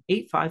helpline at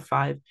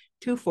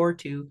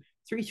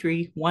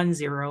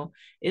 855-242-3310.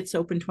 It's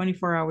open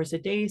 24 hours a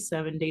day,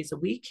 7 days a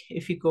week.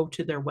 If you go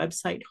to their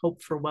website,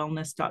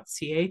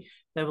 hopeforwellness.ca,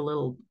 they have a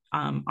little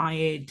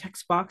IA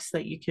text box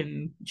that you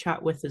can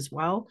chat with as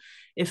well.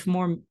 If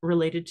more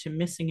related to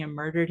missing and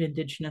murdered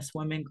Indigenous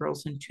women,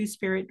 girls, and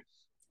Two-Spirit,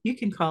 you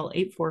can call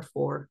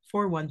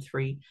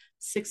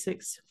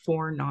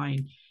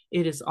 844-413-6649.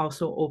 It is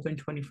also open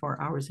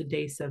 24 hours a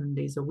day, 7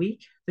 days a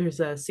week. There's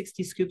a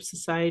 60 Scoop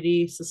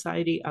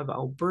Society of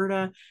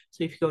Alberta.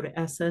 So if you go to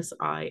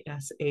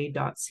ssisa.ca,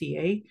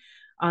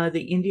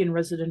 the Indian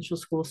Residential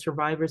School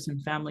Survivors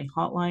and Family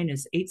Hotline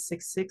is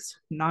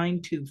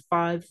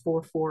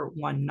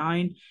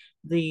 866-925-4419.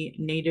 The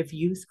Native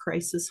Youth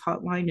Crisis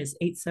Hotline is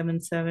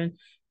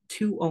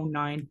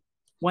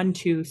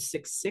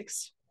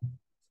 877-209-1266.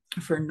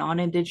 For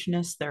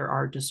non-Indigenous, there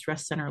are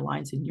distress center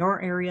lines in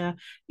your area,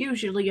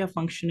 usually a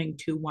functioning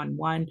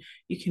 211.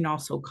 You can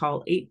also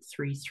call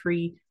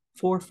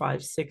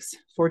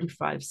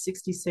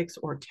 833-456-4566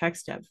 or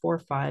text at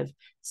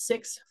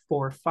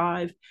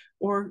 45645,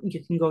 or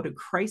you can go to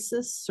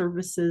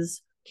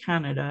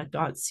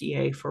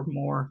crisisservicescanada.ca for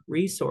more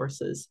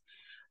resources.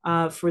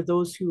 For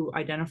those who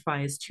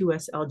identify as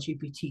 2S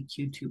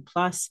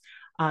LGBTQ2+,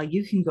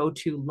 you can go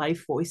to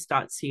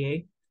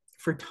lifevoice.ca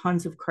for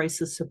tons of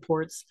crisis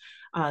supports.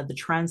 The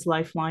Trans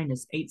Lifeline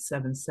is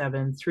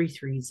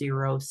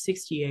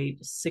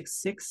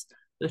 877-330-6866.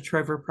 The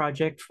Trevor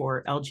Project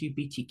for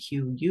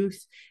LGBTQ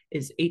youth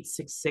is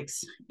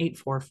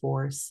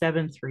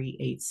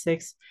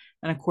 866-844-7386.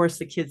 And of course,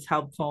 the Kids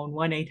Help Phone,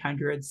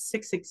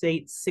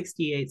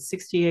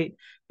 1-800-668-6868.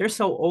 They're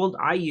so old,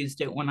 I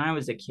used it when I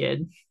was a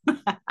kid.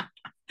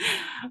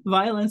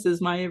 Violence is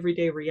my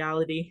everyday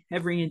reality.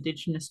 Every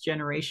Indigenous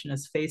generation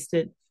has faced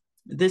it.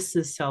 This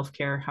is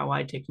self-care, how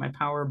I take my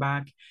power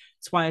back.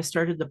 It's why I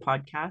started the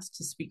podcast,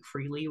 to speak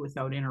freely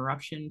without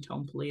interruption,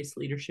 tone police,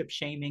 leadership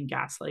shaming,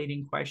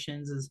 gaslighting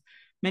questions, as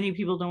many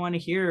people don't want to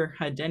hear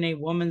a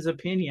Dene woman's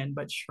opinion,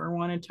 but sure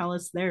want to tell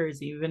us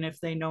theirs, even if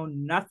they know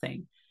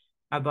nothing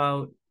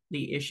about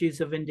the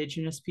issues of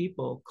Indigenous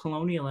people,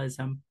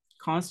 colonialism,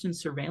 constant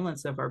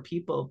surveillance of our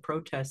people,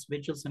 protests,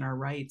 vigils, and our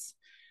rights.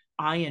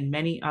 I and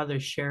many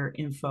others share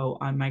info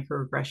on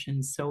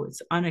microaggressions, so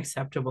it's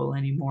unacceptable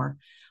anymore.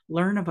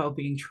 Learn about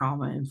being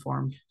trauma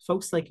informed.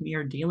 Folks like me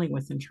are dealing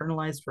with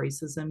internalized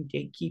racism,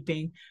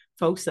 gatekeeping,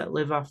 folks that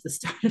live off the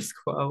status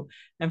quo,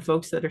 and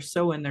folks that are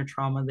so in their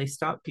trauma they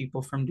stop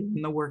people from doing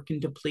the work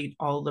and deplete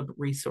all the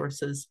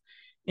resources.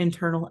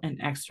 Internal and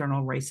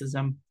external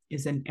racism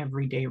is an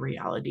everyday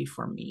reality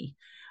for me.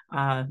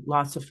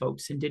 Lots of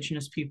folks,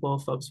 Indigenous people,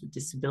 folks with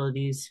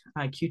disabilities,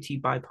 QT,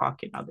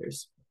 BIPOC, and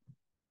others.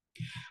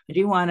 I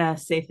do want to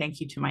say thank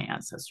you to my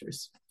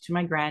ancestors, to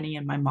my granny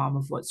and my mom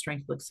of what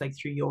strength looks like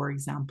through your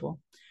example.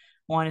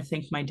 I want to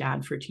thank my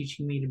dad for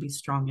teaching me to be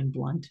strong and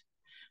blunt,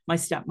 my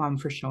stepmom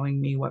for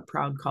showing me what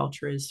proud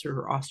culture is through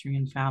her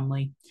Austrian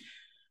family,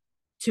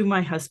 to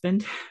my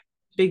husband,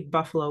 Big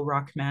Buffalo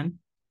Rock Man.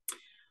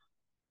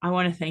 I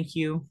want to thank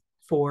you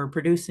for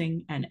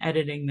producing and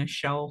editing this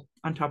show,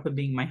 on top of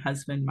being my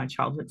husband, my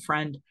childhood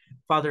friend,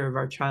 father of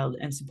our child,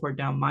 and support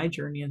down my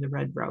journey of the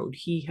Red Road.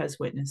 He has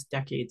witnessed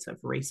decades of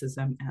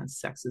racism and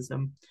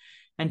sexism.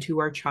 And to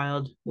our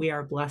child, we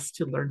are blessed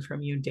to learn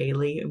from you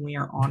daily, and we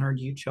are honored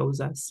you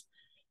chose us.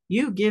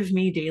 You give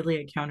me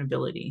daily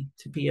accountability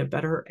to be a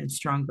better and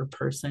stronger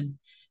person.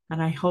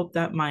 And I hope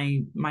that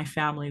my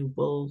family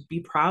will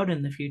be proud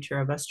in the future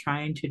of us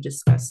trying to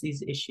discuss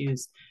these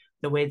issues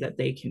the way that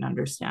they can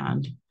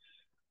understand.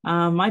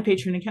 My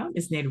Patreon account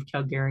is Native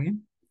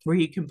Calgarian, where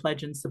you can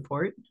pledge and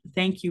support.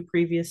 Thank you,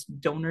 previous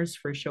donors,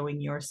 for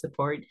showing your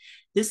support.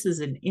 This is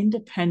an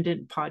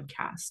independent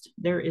podcast.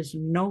 There is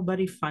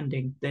nobody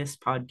funding this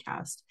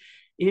podcast.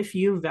 If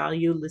you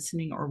value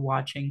listening or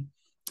watching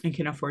and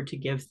can afford to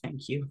give,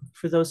 thank you.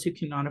 For those who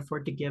cannot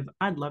afford to give,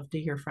 I'd love to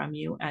hear from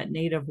you at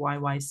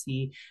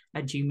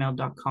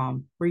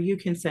nativeyyc@gmail.com, where you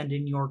can send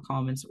in your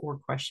comments or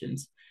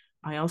questions.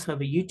 I also have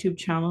a YouTube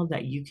channel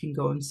that you can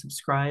go and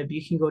subscribe.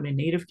 You can go to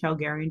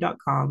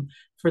nativecalgarian.com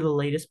for the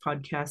latest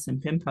podcasts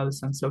and pin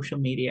posts on social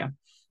media.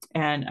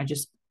 And I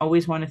just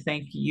always want to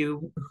thank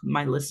you,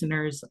 my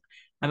listeners.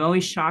 I'm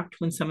always shocked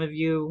when some of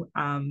you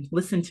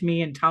listen to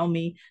me and tell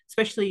me,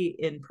 especially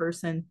in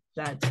person,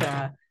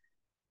 that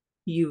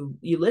you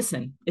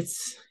listen.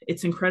 It's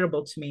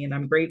incredible to me, and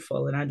I'm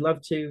grateful, and I'd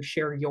love to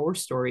share your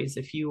stories.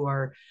 If you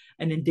are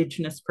an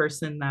Indigenous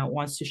person that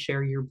wants to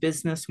share your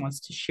business,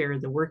 wants to share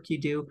the work you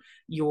do,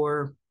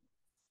 your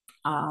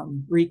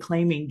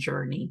reclaiming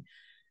journey,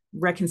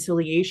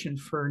 reconciliation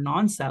for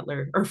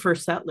non-settler or for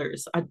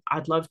settlers,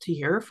 I'd love to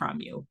hear from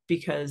you,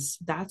 because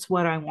that's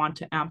what I want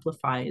to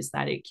amplify, is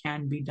that it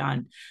can be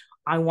done.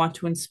 I want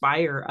to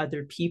inspire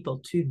other people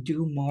to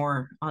do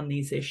more on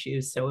these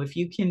issues. So if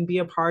you can be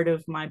a part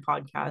of my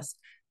podcast,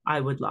 I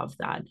would love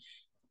that.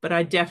 But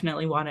I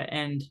definitely want to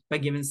end by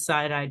giving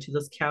side eye to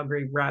those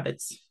Calgary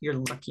rabbits. You're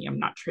lucky I'm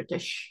not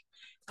Tradish.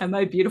 And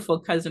my beautiful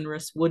cousin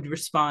would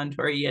respond,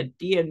 "Are you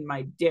in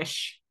my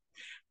dish?"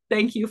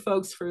 Thank you,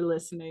 folks, for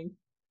listening.